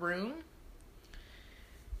dark room.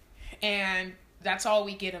 And that's all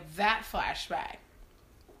we get of that flashback.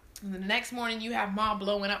 And the next morning you have Ma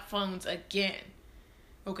blowing up phones again.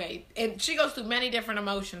 Okay, and she goes through many different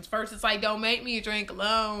emotions. First it's like, don't make me drink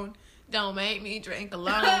alone. Don't make me drink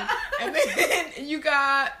alone. And then you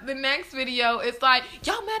got the next video. It's like,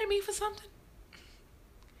 y'all mad at me for something?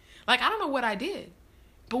 Like, I don't know what I did.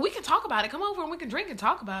 But we can talk about it. Come over and we can drink and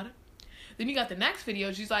talk about it. Then you got the next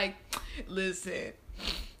video. She's like, listen,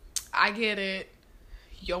 I get it.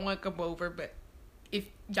 You don't want to come over, but if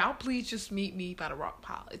y'all please just meet me by the rock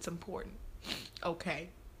pile. It's important. Okay.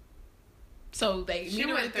 So she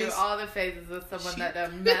went through all the phases of someone that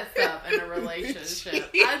done messed up in a relationship.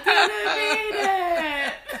 I didn't mean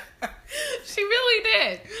it. She really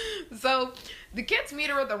did. So the kids meet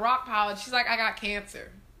her at the rock pile, and she's like, I got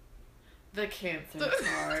cancer. The cancer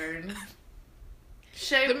card.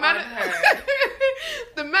 Shame on her.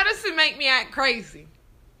 The medicine make me act crazy.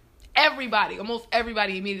 Almost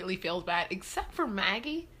everybody immediately feels bad, except for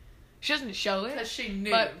Maggie. She doesn't show it. Because she knew.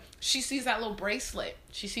 But she sees that little bracelet.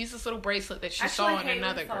 She sees this little bracelet that she saw in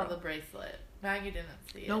another girl. Haley saw the bracelet. Maggie didn't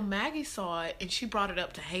see it. No, Maggie saw it, and she brought it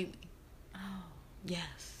up to Haley. Oh.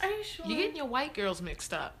 Yes. Are you sure? You're getting your white girls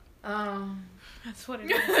mixed up. That's what it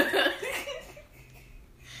is.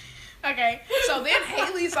 Okay, so then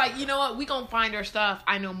Haley's like, you know what? We gonna find her stuff.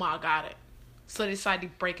 I know Ma got it. So they decide to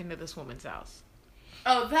break into this woman's house.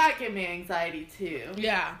 Oh, that gave me anxiety too.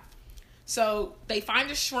 Yeah. So they find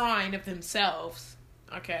a shrine of themselves.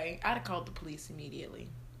 Okay, I'd have called the police immediately.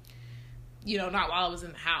 You know, not while I was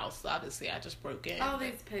in the house. Obviously, I just broke in. All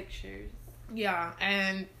these pictures. Yeah,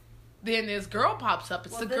 and then this girl pops up.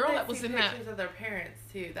 It's the girl that was in that. Pictures of their parents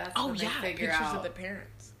too. That's oh when they yeah, figure pictures out. of the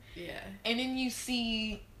parents. Yeah. And then you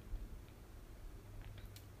see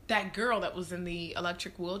that girl that was in the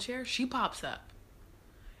electric wheelchair. She pops up,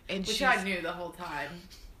 and which I knew the whole time.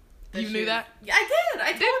 You knew that? Yeah, I did.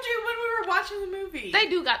 I told you when we were watching the movie. They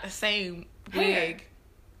do got the same wig.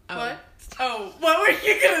 Oh. What? Oh, what were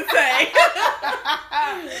you gonna say?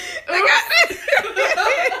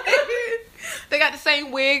 They got the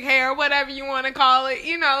same wig, hair, whatever you want to call it.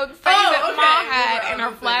 You know, the same that Ma had in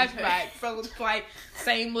her flashback. So it's like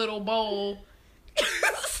same little bowl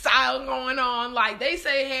style going on. Like, they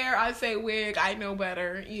say hair, I say wig. I know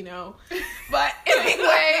better, you know. But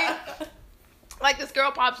anyway, like, this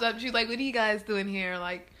girl pops up. She's like, what are you guys doing here?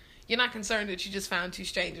 Like, you're not concerned that you just found two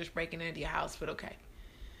strangers breaking into your house, but okay.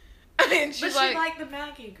 And she's but she liked the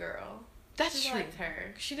Maggie girl. That's she true. Liked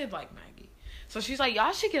her. She did like Maggie. So she's like,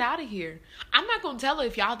 y'all should get out of here. I'm not going to tell her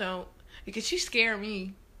if y'all don't, because she scared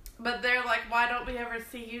me. But they're like, why don't we ever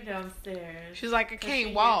see you downstairs? She's like, I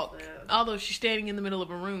can't walk. Although she's standing in the middle of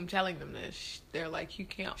a room telling them this. They're like, you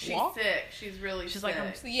can't walk? She's sick. She's really sick. She's like,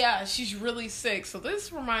 yeah, she's really sick. So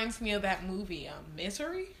this reminds me of that movie,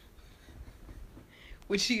 Misery.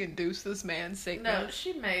 Would she induce this man's sickness? No,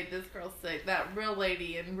 she made this girl sick. That real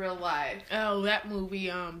lady in real life. Oh, that movie,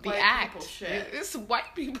 The White Act. people shit. It's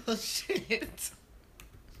white people shit.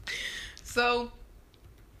 So,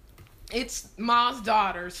 it's Ma's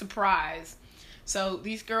daughter, surprise. So,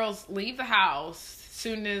 these girls leave the house as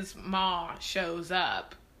soon as Ma shows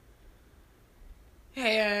up.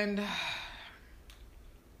 And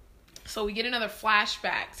so we get another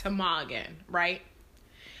flashback to Ma again, right?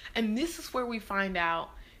 And this is where we find out,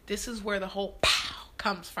 this is where the whole pow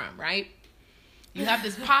comes from, right? You have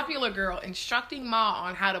this popular girl instructing Ma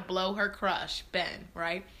on how to blow her crush, Ben,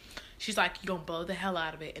 right? She's like, you're going to blow the hell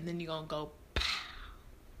out of it, and then you're going to go pow.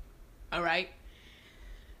 All right?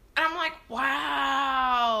 And I'm like,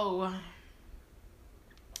 wow.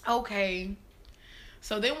 Okay.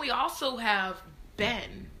 So then we also have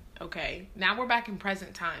Ben, okay? Now we're back in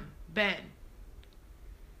present time. Ben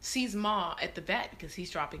sees Ma at the vet because he's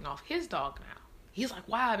dropping off his dog now. He's like,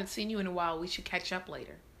 wow, I haven't seen you in a while. We should catch up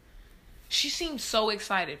later. She seems so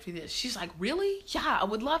excited for this. She's like, really? Yeah, I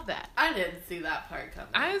would love that. I didn't see that part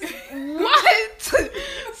coming. What?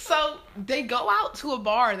 So they go out to a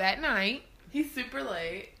bar that night. He's super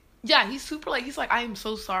late. Yeah, he's super late. He's like, I am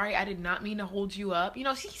so sorry. I did not mean to hold you up. You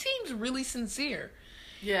know, he seems really sincere.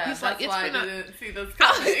 Yeah, he's that's like, why I didn't see this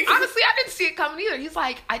coming. Honestly, I didn't see it coming either. He's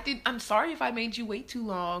like, I'm sorry if I made you wait too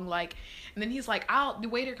long. Like, and then he's like, the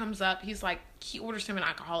waiter comes up. He's like, he orders him an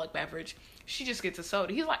alcoholic beverage. She just gets a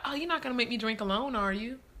soda. He's like, oh, you're not going to make me drink alone, are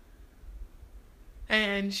you?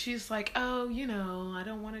 And she's like, oh, you know, I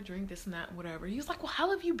don't want to drink this and that and whatever. He's like, well,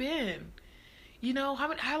 how have you been? You know,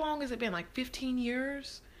 how long has it been? Like 15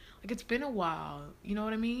 years? Like, it's been a while. You know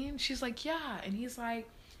what I mean? She's like, yeah. And he's like,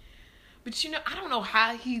 but you know, I don't know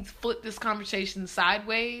how he flipped this conversation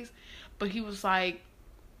sideways, but he was like,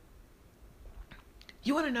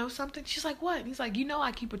 you want to know something? She's like, what? And he's like, you know,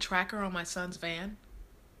 I keep a tracker on my son's van.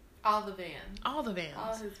 All the vans. All the vans.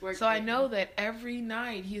 All his work. So I know that every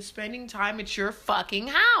night he's spending time at your fucking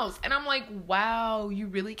house. And I'm like, wow, you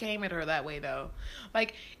really came at her that way, though.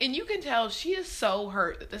 Like, and you can tell she is so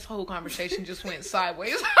hurt that this whole conversation just went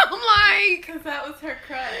sideways. I'm like, because that was her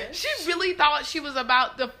crush. She really thought she was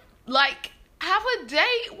about to, like, have a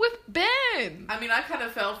date with Ben. I mean, I kind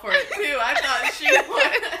of fell for it, too. I thought she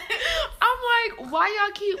was. I'm like, why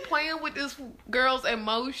y'all keep playing with this girl's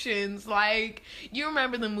emotions? Like, you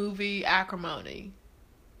remember the movie Acrimony?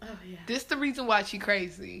 Oh, yeah. This the reason why she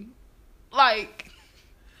crazy. Like,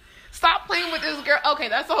 stop playing with this girl. Okay,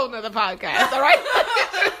 that's a whole nother podcast, all right?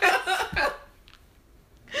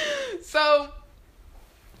 So,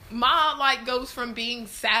 Ma, like, goes from being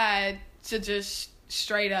sad to just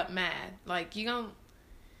straight up mad. Like, you gonna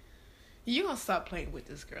stop playing with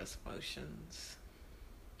this girl's emotions.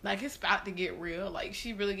 Like, it's about to get real. Like,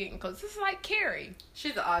 she really getting close. This is like Carrie.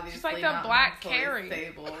 She's obviously She's like the not black mentally Carrie.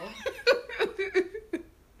 stable.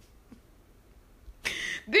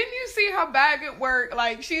 Didn't you see her back at work?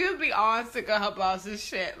 Like, she would be on sick of her boss's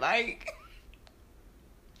shit. Like,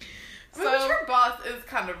 Which her boss is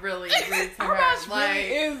kind of really rude to her. Her boss like, really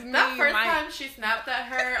is mean. that first Like, time she snapped at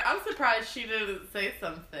her, I'm surprised she didn't say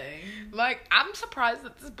something. like, I'm surprised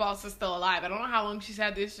that this boss is still alive. I don't know how long she's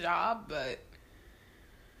had this job, but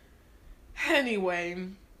anyway.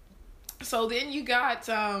 So then you got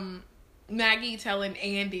Maggie telling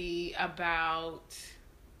Andy about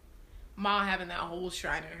Ma having that whole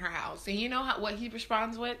shrine in her house. And you know what he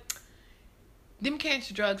responds with? Them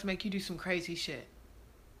cancer drugs make you do some crazy shit.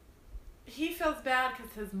 He feels bad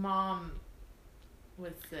because his mom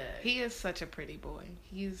was sick. He is such a pretty boy.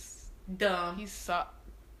 He's dumb. He's soft.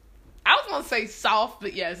 I was going to say soft,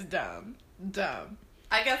 but yes, dumb. Dumb.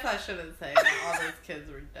 I guess I shouldn't say that all those kids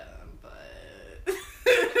were dumb, but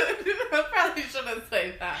I probably shouldn't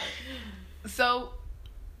say that. So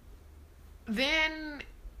then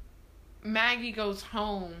Maggie goes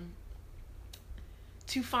home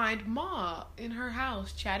to find Ma in her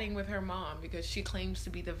house chatting with her mom because she claims to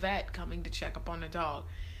be the vet coming to check up on the dog.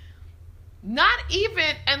 Not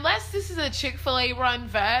even, unless this is a Chick-fil-A run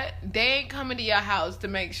vet, they ain't coming to your house to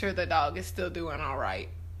make sure the dog is still doing all right.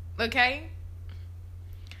 Okay?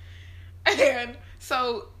 And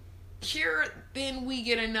so here then we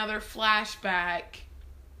get another flashback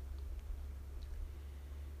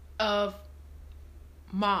of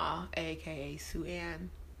Ma, aka Sue Ann,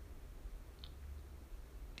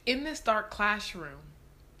 in this dark classroom,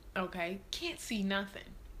 okay, can't see nothing,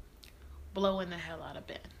 blowing the hell out of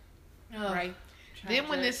Ben. Ugh, right? tragic. Then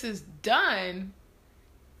when this is done,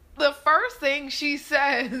 the first thing she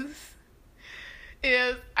says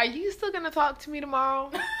is, are you still gonna talk to me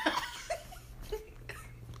tomorrow?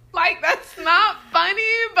 Like, that's not funny,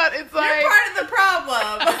 but it's like, you're part of the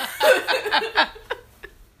problem.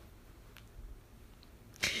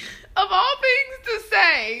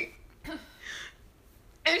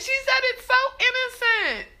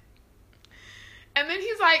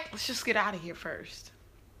 just get out of here first.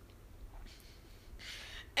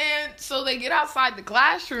 And so they get outside the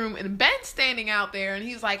classroom, and Ben's standing out there, and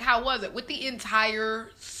he's like, how was it? With the entire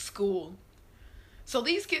school. So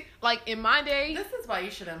these kids, like, in my day... This is why you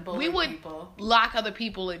shouldn't bully we would people. lock other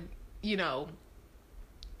people in, you know,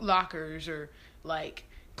 lockers, or, like,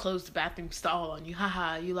 close the bathroom stall on you.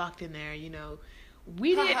 Haha, you locked in there, you know.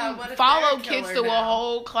 We didn't follow kids to a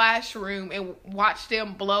whole classroom and watch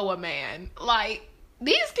them blow a man. Like,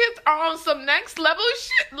 these kids are on some next level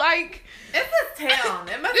shit. Like, it's a town.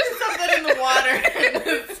 It must be something in the water in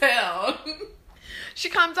this town. She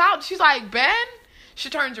comes out. She's like, Ben? She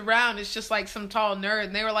turns around. It's just like some tall nerd.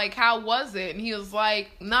 And they were like, how was it? And he was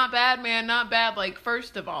like, not bad, man. Not bad. Like,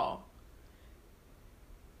 first of all,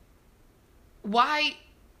 why?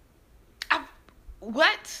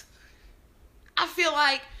 What? I feel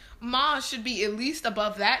like Ma should be at least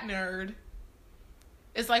above that nerd.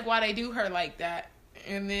 It's like, why they do her like that?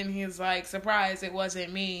 And then he's like, surprise, it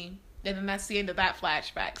wasn't me. And then that's the end of that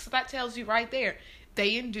flashback. So that tells you right there,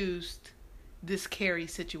 they induced this Carrie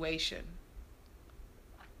situation.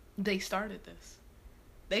 They started this.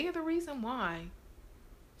 They are the reason why.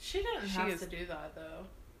 She didn't have to do that, though.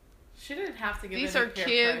 She didn't have to give these in are to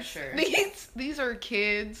peer kids. pressure. These are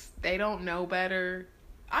kids. They don't know better.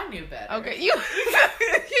 I knew better. Okay, you.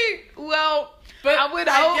 Well, but I would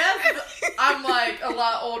hope. I guess I'm like a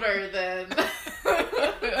lot older than.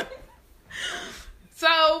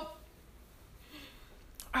 So,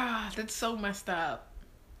 that's so messed up.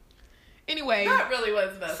 Anyway, that really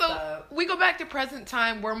was messed up. We go back to present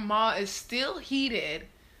time where Ma is still heated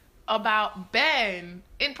about Ben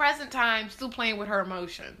in present time still playing with her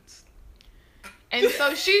emotions. And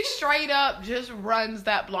so she straight up just runs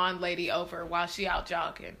that blonde lady over while she out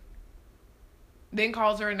jogging. Then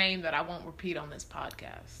calls her a name that I won't repeat on this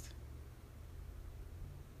podcast.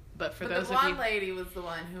 But those of you... the blonde lady was the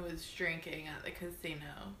one who was drinking at the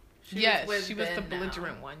casino. She was the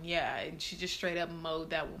belligerent one. Yeah, and she just straight up mowed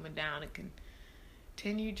that woman down and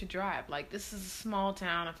continued to drive. Like, this is a small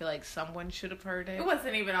town. I feel like someone should have heard it. It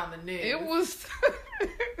wasn't even on the news. It was...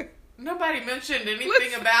 Nobody mentioned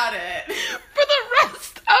anything about it. For the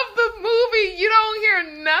rest of the movie, you don't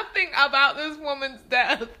hear nothing about this woman's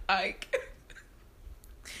death. Like,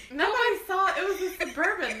 nobody saw it. It was a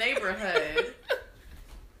suburban neighborhood.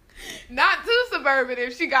 Not too suburban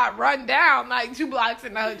if she got run down like 2 blocks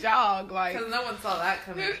in her jog. Like, because no one saw that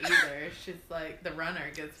coming either. She's like, the runner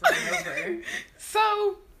gets run over.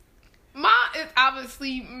 So, Ma is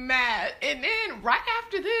obviously mad. And then right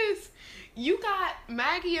after this, you got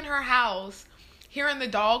Maggie in her house hearing the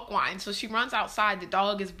dog whine. So she runs outside. The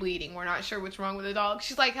dog is bleeding. We're not sure what's wrong with the dog.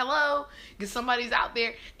 She's like, hello, because somebody's out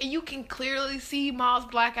there. And you can clearly see Ma's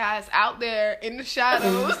black eyes out there in the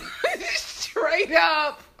shadows. Straight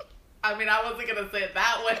up. I mean, I wasn't going to say it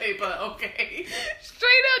that way, but okay.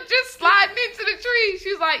 Straight up just sliding into the tree.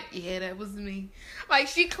 She's like, yeah, that was me. Like,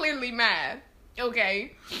 she clearly mad.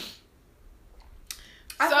 Okay.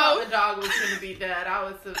 I thought the dog was going to be dead. I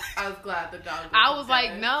was glad the dog was dead.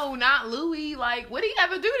 Like, no, not Louie. Like, what did he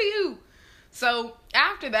ever do to you? So,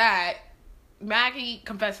 after that, Maggie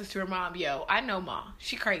confesses to her mom, yo, I know Ma.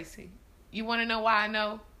 She crazy. You want to know why I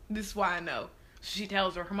know? This is why I know. So she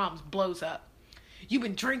tells her mom blows up. You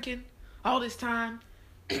been drinking all this time.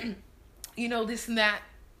 You know, this and that.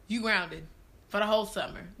 You grounded for the whole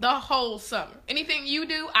summer. The whole summer. Anything you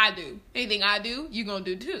do, I do. Anything I do, you gonna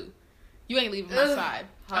do too. You ain't leaving my side.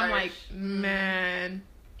 Harsh. I'm like, man.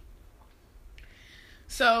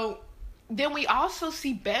 So, then we also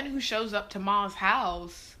see Ben who shows up to Ma's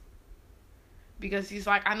house. Because he's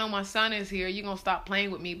like, I know my son is here. You gonna stop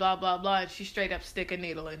playing with me, blah, blah, blah. And she straight up stick a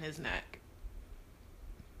needle in his neck.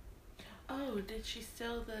 Oh, did she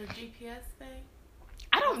steal the GPS thing?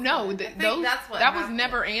 I don't know. That was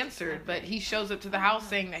never answered. But he shows up to the house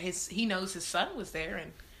saying that he knows his son was there,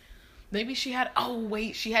 and maybe she had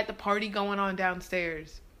the party going on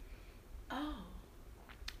downstairs. Oh,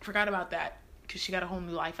 forgot about that because she got a whole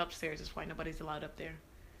new life upstairs. That's why nobody's allowed up there.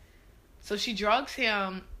 So she drugs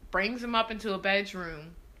him, brings him up into a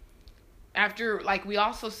bedroom. After, like, we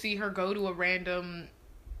also see her go to a random.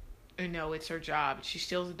 No, it's her job. She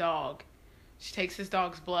steals a dog. She takes his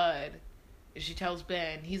dog's blood. And she tells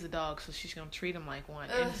Ben he's a dog, so she's going to treat him like one.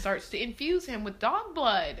 And starts to infuse him with dog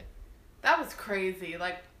blood. That was crazy.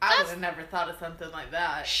 Like, I would have never thought of something like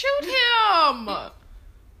that. Shoot him! Why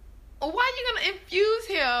are you going to infuse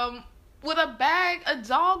him with a bag of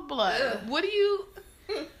dog blood? Ugh. What do you...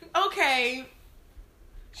 Okay.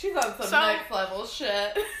 She's on some next level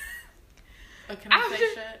shit. Can I say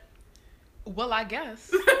shit? Well, I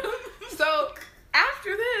guess. So,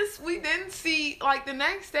 after this, we then see, like, the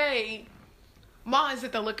next day, Ma is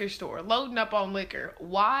at the liquor store loading up on liquor.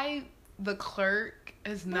 Why the clerk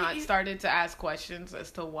has not started to ask questions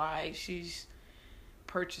as to why she's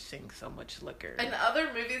purchasing so much liquor. In other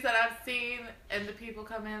movies that I've seen, and the people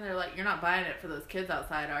come in, they're like, "You're not buying it for those kids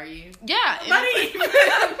outside, are you?" Yeah. Money.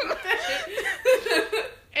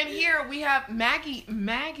 And here we have Maggie.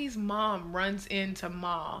 Maggie's mom runs into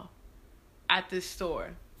Ma at this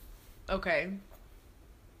store. Okay.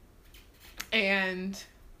 And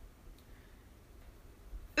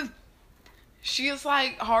she is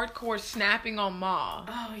like hardcore snapping on Ma.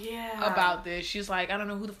 Oh, yeah. About this. She's like, I don't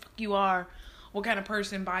know who the fuck you are. What kind of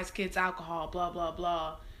person buys kids alcohol? Blah, blah,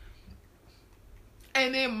 blah.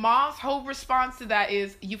 And then Ma's whole response to that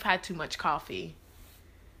is, you've had too much coffee.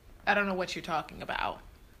 I don't know what you're talking about.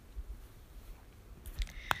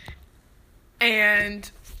 And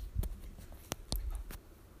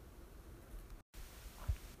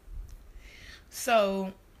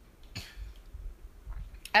so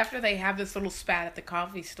after they have this little spat at the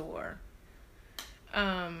coffee store,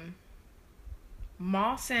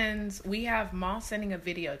 Ma sending a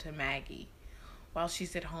video to Maggie while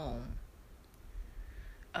she's at home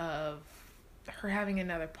of her having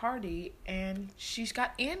another party, and she's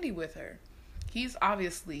got Andy with her. He's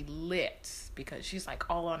obviously lit because she's like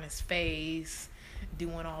all on his face,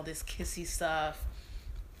 doing all this kissy stuff.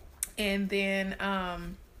 And then,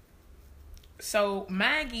 so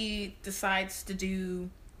Maggie decides to be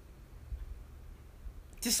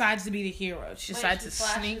the hero. She decides to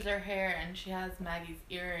sneak her hair, and she has Maggie's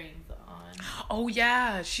earrings on. Oh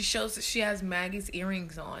yeah, she shows that she has Maggie's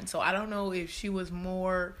earrings on. So I don't know if she was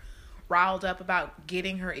more riled up about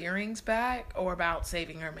getting her earrings back or about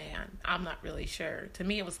saving her man. I'm not really sure. To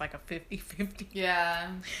me, it was like a 50-50.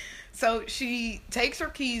 Yeah. So she takes her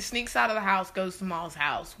keys, sneaks out of the house, goes to Ma's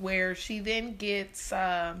house, where she then gets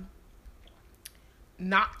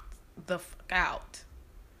knocked the fuck out.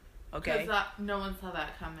 Okay. Because no one saw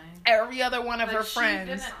that coming. Every other one of her friends.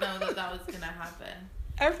 She didn't know that was going to happen.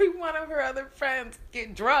 Every one of her other friends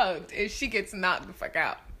get drugged and she gets knocked the fuck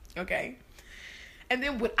out. Okay. And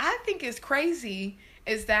then what I think is crazy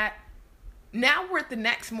is that now we're at the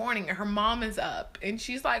next morning and her mom is up and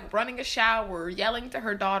she's like running a shower, yelling to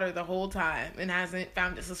her daughter the whole time and hasn't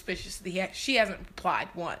found it suspicious that she hasn't replied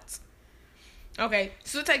once. Okay,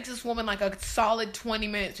 so it takes this woman like a solid 20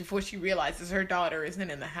 minutes before she realizes her daughter isn't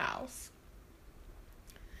in the house.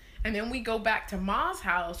 And then we go back to Ma's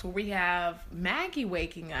house where we have Maggie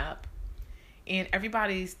waking up and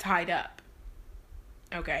everybody's tied up.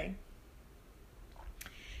 Okay.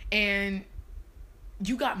 And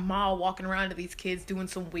you got Ma walking around to these kids doing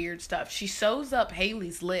some weird stuff. She sews up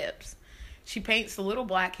Haley's lips. She paints the little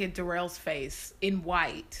black kid Darrell's face in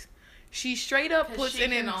white. She straight up puts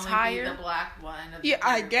an entire... Only be the black one. Yeah,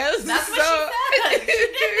 I guess that's so. What she said.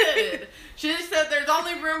 She did. She just said there's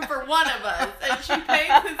only room for one of us, and she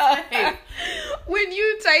paints his face. When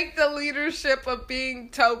you take the leadership of being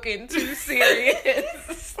token too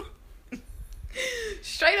serious,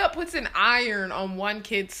 straight up puts an iron on one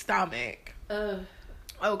kid's stomach. Ugh.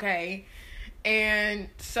 Okay, and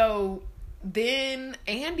so then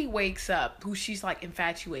Andy wakes up, who she's like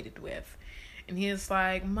infatuated with. And he's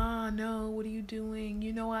like, Ma, no, what are you doing?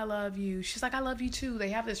 You know I love you. She's like, I love you too. They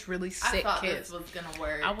have this really sick I thought kiss. this was going to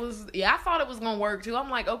work. I thought it was going to work too. I'm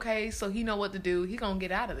like, okay, so he know what to do. He going to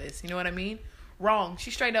get out of this. You know what I mean? Wrong.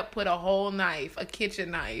 She straight up put a whole knife, a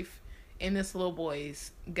kitchen knife, in this little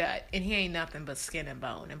boy's gut. And he ain't nothing but skin and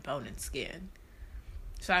bone and skin.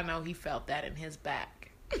 So I know he felt that in his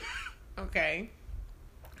back. Okay.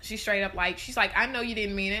 She straight up she's like, I know you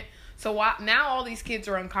didn't mean it. So now all these kids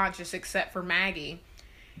are unconscious except for Maggie.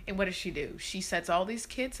 And what does she do? She sets all these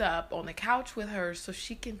kids up on the couch with her so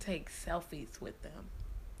she can take selfies with them.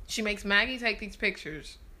 She makes Maggie take these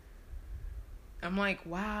pictures. I'm like,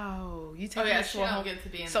 wow. You take this she don't get to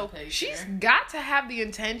be in the picture. She's got to have the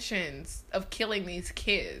intentions of killing these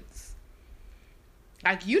kids.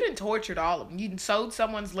 Like, you done tortured all of them. You done sewed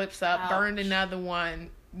someone's lips up, burned another one.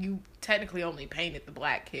 You technically only painted the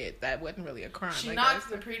black kid. That wasn't really a crime. She knocks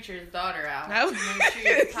the preacher's daughter out. No. And then she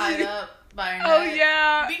was tied up by her neck. Oh,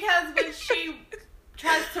 yeah. Because when she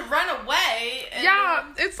tries to run away...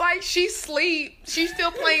 it's like she sleep. She's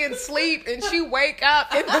still playing sleep, and she wake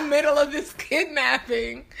up in the middle of this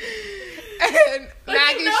kidnapping. And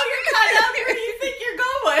Maggie... You know you're tied up. Where do you think you're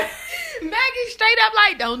going? Maggie straight up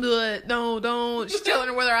like, don't do it. Don't. She's telling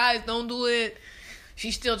her with her eyes, don't do it.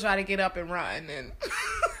 She still try to get up and run. And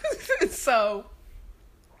so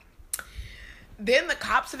then the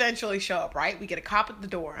cops eventually show up, right? We get a cop at the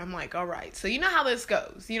door. I'm like, all right. So you know how this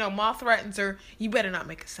goes. You know, Ma threatens her. You better not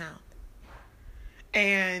make a sound.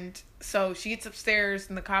 And so she gets upstairs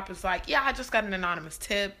and the cop is like, yeah, I just got an anonymous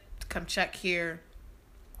tip to come check here,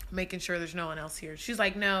 making sure there's no one else here. She's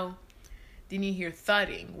like, no. Then you hear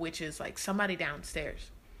thudding, which is like somebody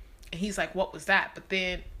downstairs. And he's like, what was that? But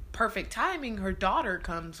then, perfect timing, her daughter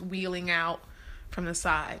comes wheeling out from the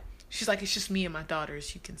side. She's like, it's just me and my daughter,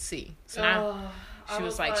 as you can see. So now she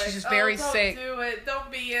was like, she's just very sick. Don't do it.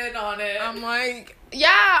 Don't be in on it. I'm like,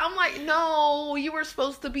 yeah. I'm like, no, you were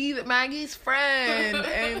supposed to be Maggie's friend.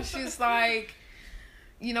 And she's like,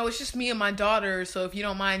 you know, it's just me and my daughter, so if you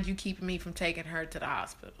don't mind you keeping me from taking her to the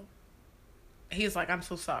hospital. He's like, I'm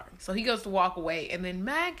so sorry. So he goes to walk away, and then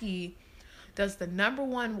Maggie does the number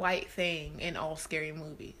one white thing in all scary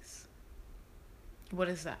movies. What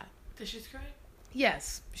is that? Does she scream?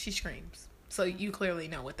 Yes, she screams. So you clearly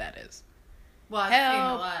know what that is. Well, I've Help, seen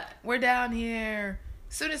a lot. We're down here.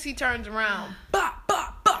 As soon as he turns around, bop,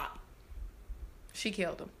 bop, bop. She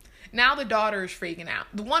killed him. Now the daughter is freaking out.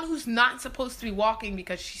 The one who's not supposed to be walking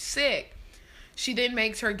because she's sick, she then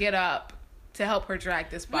makes her get up to help her drag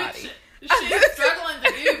this body. Which she's struggling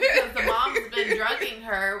to do because the mom's been drugging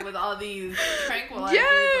her with all these tranquilizers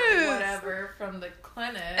or whatever from the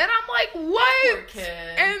clinic. And I'm like, what? Poor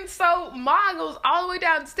kid. And so Ma goes all the way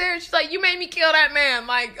downstairs. She's like, you made me kill that man.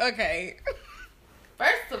 Like, okay.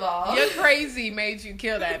 First of all, You're crazy made you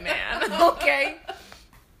kill that man. Okay.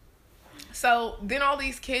 So then all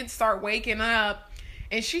these kids start waking up,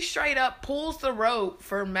 and she straight up pulls the rope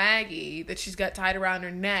for Maggie that she's got tied around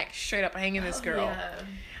her neck, straight up hanging this girl. Yeah.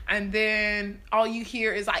 And then all you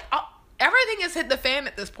hear is like, oh, everything has hit the fan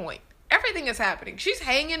at this point. Everything is happening. She's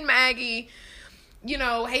hanging Maggie. You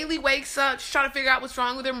know, Haley wakes up. She's trying to figure out what's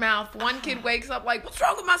wrong with her mouth. One kid wakes up like, what's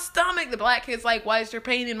wrong with my stomach? The black kid's like, why is there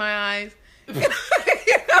pain in my eyes? You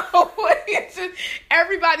know, it's just,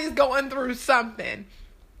 everybody's going through something.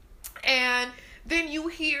 And then you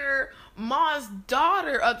hear Ma's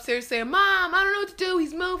daughter upstairs saying, Mom, I don't know what to do.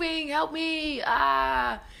 He's moving. Help me.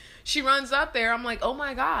 She runs up there. I'm like, oh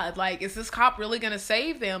my God. Like, is this cop really going to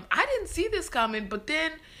save them? I didn't see this coming. But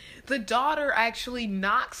then the daughter actually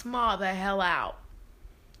knocks Ma the hell out.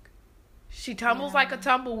 She tumbles like a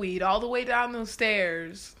tumbleweed all the way down those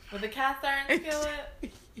stairs. With a cast iron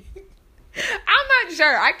skillet? I'm not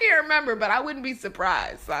sure. I can't remember, but I wouldn't be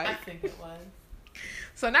surprised. Like, I think it was.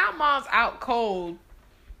 So now Mom's out cold.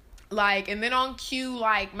 Like, and then on cue,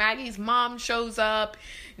 like, Maggie's mom shows up.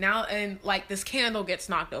 Now, and, like, this candle gets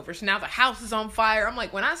knocked over. So now the house is on fire. I'm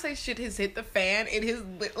like, when I say shit has hit the fan, it is,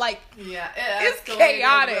 like, yeah, it's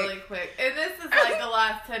chaotic. Really quick. And this is, like, the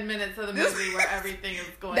last 10 minutes of the movie where everything is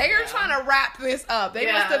going They are down. trying to wrap this up. They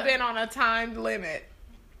must have been on a timed limit.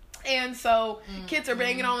 And so kids are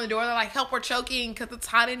banging on the door. They're like, help, we're choking because it's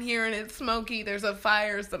hot in here and it's smoky. There's a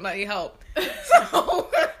fire. Somebody help.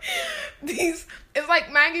 So it's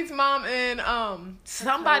like Maggie's mom and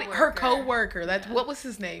somebody, her coworker. That's what was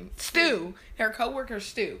his name? Stu. Her coworker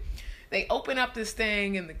Stu. They open up this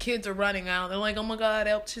thing and the kids are running out. They're like, oh my God,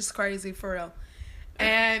 help, she's crazy for real.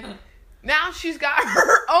 And now she's got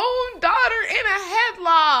her own daughter in a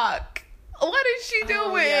headlock. What is she doing?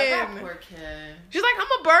 Oh, yeah, that poor kid. She's like, I'm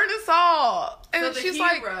gonna burn us all. And so she's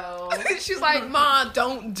hero. like, she's like, Ma,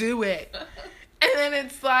 don't do it. And then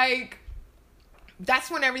it's like, that's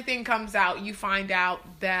when everything comes out. You find out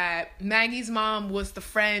that Maggie's mom was the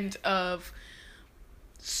friend of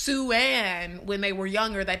Sue Ann when they were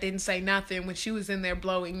younger that didn't say nothing when she was in there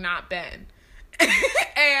blowing Not Ben.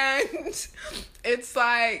 And it's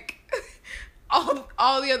like, all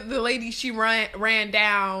the lady she ran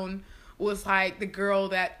down was like the girl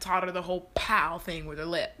that taught her the whole pow thing with her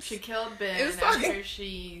lips. She killed Ben after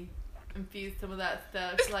she infused some of that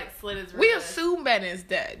stuff. She like slit his wrist. We assume Ben is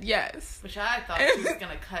dead, yes. Which I thought she was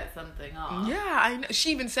going to cut something off. Yeah, I know.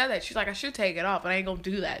 She even said that. She's like, I should take it off, but I ain't going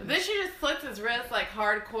to do that. But then she just flipped his wrist like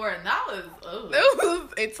hardcore, and that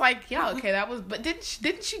was, it's like, yeah, okay, that was, but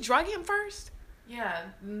didn't she drug him first? Yeah,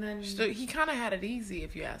 and then... So he kind of had it easy,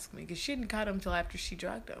 if you ask me, because she didn't cut him till after she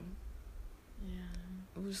drugged him. Yeah.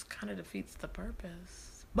 It just kind of defeats the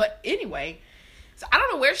purpose. But anyway, so I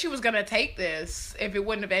don't know where she was going to take this if it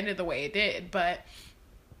wouldn't have ended the way it did. But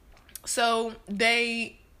so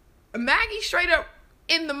Maggie straight up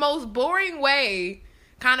in the most boring way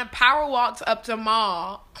kind of power walks up to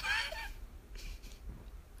Ma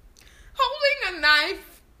holding a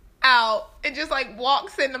knife out and just like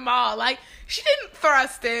walks into Ma. Like, she didn't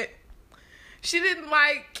thrust it. She didn't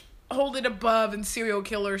like hold it above and serial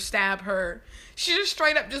killer stab her. She just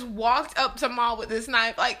straight up just walked up to Ma with this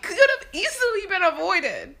knife. Like, could have easily been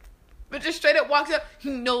avoided. But just straight up walked up.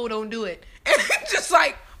 No, don't do it. And just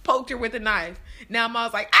like poked her with a knife. Now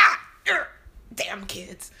Ma's like, damn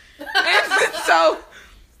kids. And so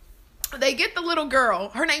they get the little girl.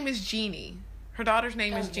 Her name is Jeannie. Her daughter's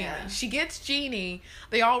name is Jeannie. Yeah. She gets Jeannie.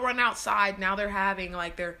 They all run outside. Now they're having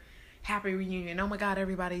like their happy reunion. Oh my God,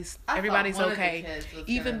 everybody's okay.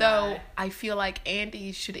 Even though I feel like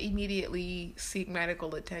Andy should immediately seek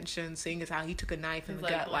medical attention, seeing as how he took a knife in the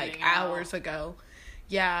gut like hours ago.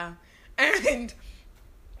 Yeah. And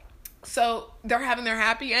so they're having their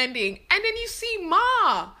happy ending. And then you see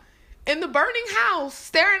Ma in the burning house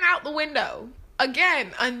staring out the window.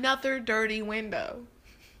 Again, another dirty window.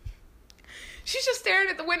 She's just staring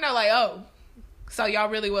at the window like, oh, so y'all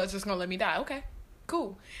really was just gonna let me die. Okay,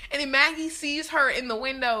 cool. And then Maggie sees her in the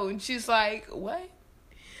window and she's like, what?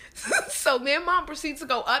 So then Mom proceeds to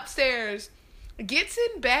go upstairs, gets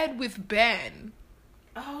in bed with Ben.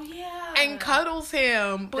 Oh, yeah. And cuddles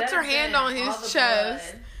him, puts her hand on his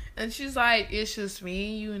chest. And she's like, it's just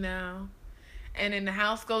me and you now. And then the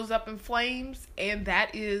house goes up in flames, and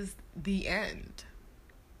that is the end.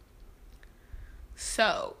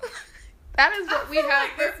 So, that is what we have.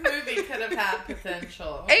 Like this movie could have had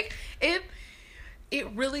potential. It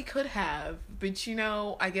really could have. But, you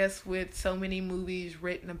know, I guess with so many movies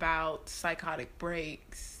written about psychotic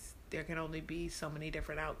breaks, there can only be so many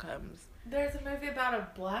different outcomes. There's a movie about a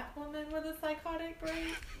black woman with a psychotic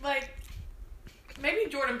break. Like, maybe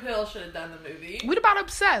Jordan Peele should have done the movie. What about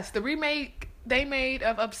Obsessed? The remake they made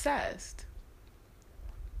of Obsessed.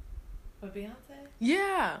 With Beyonce?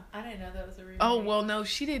 Yeah. I didn't know that was a remake. Oh, well, no,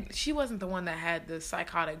 she wasn't the one that had the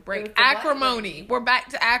psychotic break. Acrimony. We're back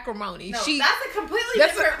to Acrimony. No, that's a completely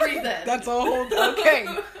different reason. That's a whole, okay.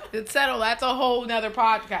 It's settled. That's a whole nother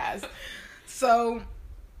podcast. So,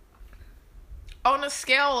 on a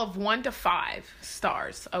scale of 1 to 5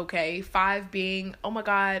 stars, okay? 5 being, oh my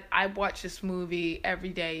God, I watch this movie every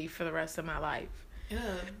day for the rest of my life. Yeah.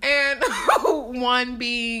 And 1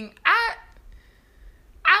 being,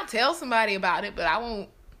 I'll tell somebody about it, but I won't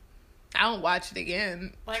watch it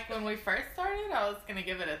again. Like when we first started, I was gonna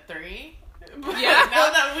give it a 3. But Yeah. now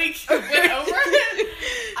that we went over it,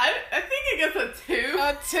 I think it gets a 2.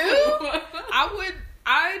 A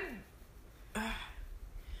 2?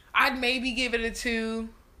 I'd maybe give it a 2.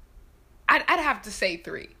 I'd have to say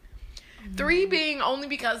 3. 3 being only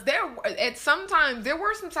because there were some times when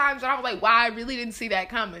I was like, wow, I really didn't see that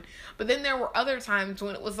coming. But then there were other times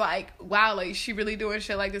when it was like, wow, like she really doing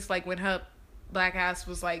shit like this, like when her black ass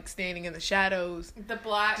was like standing in the shadows.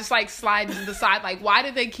 Just like sliding to the side. Like, why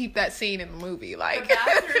did they keep that scene in the movie? Like, the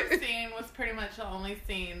bathroom scene was pretty much the only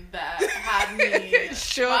scene that had me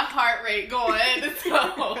shook. My heart rate going.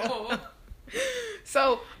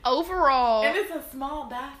 So overall, and it's a small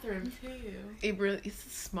bathroom too. It's the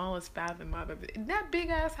smallest bathroom I've ever. In that big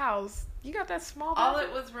ass house, you got that small All bathroom?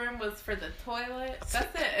 it was room was for the toilet.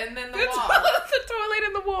 That's it, and then the It's wall. the toilet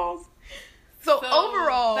and the walls. So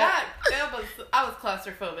overall, I was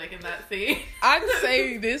claustrophobic in that scene. I'd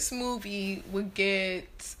say this movie would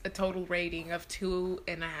get a total rating of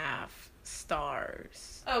 2.5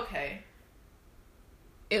 stars. Okay.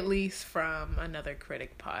 At least from another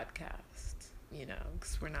critic podcast. You know,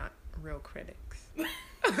 because we're not real critics.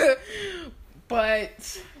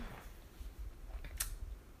 But,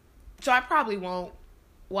 so I probably won't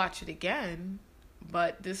watch it again.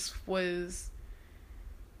 But this was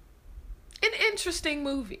an interesting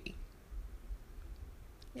movie.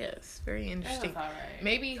 Yes, very interesting. It was alright.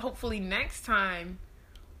 Maybe, hopefully, next time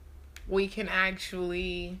we can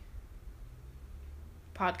actually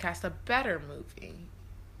podcast a better movie.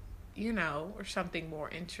 You know, or something more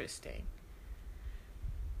interesting.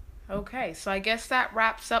 Okay, so I guess that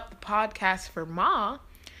wraps up the podcast for Ma.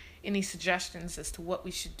 Any suggestions as to what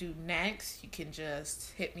we should do next, you can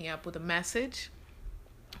just hit me up with a message.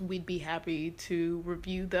 We'd be happy to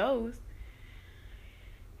review those.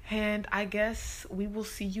 And I guess we will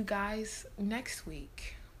see you guys next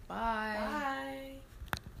week. Bye. Bye.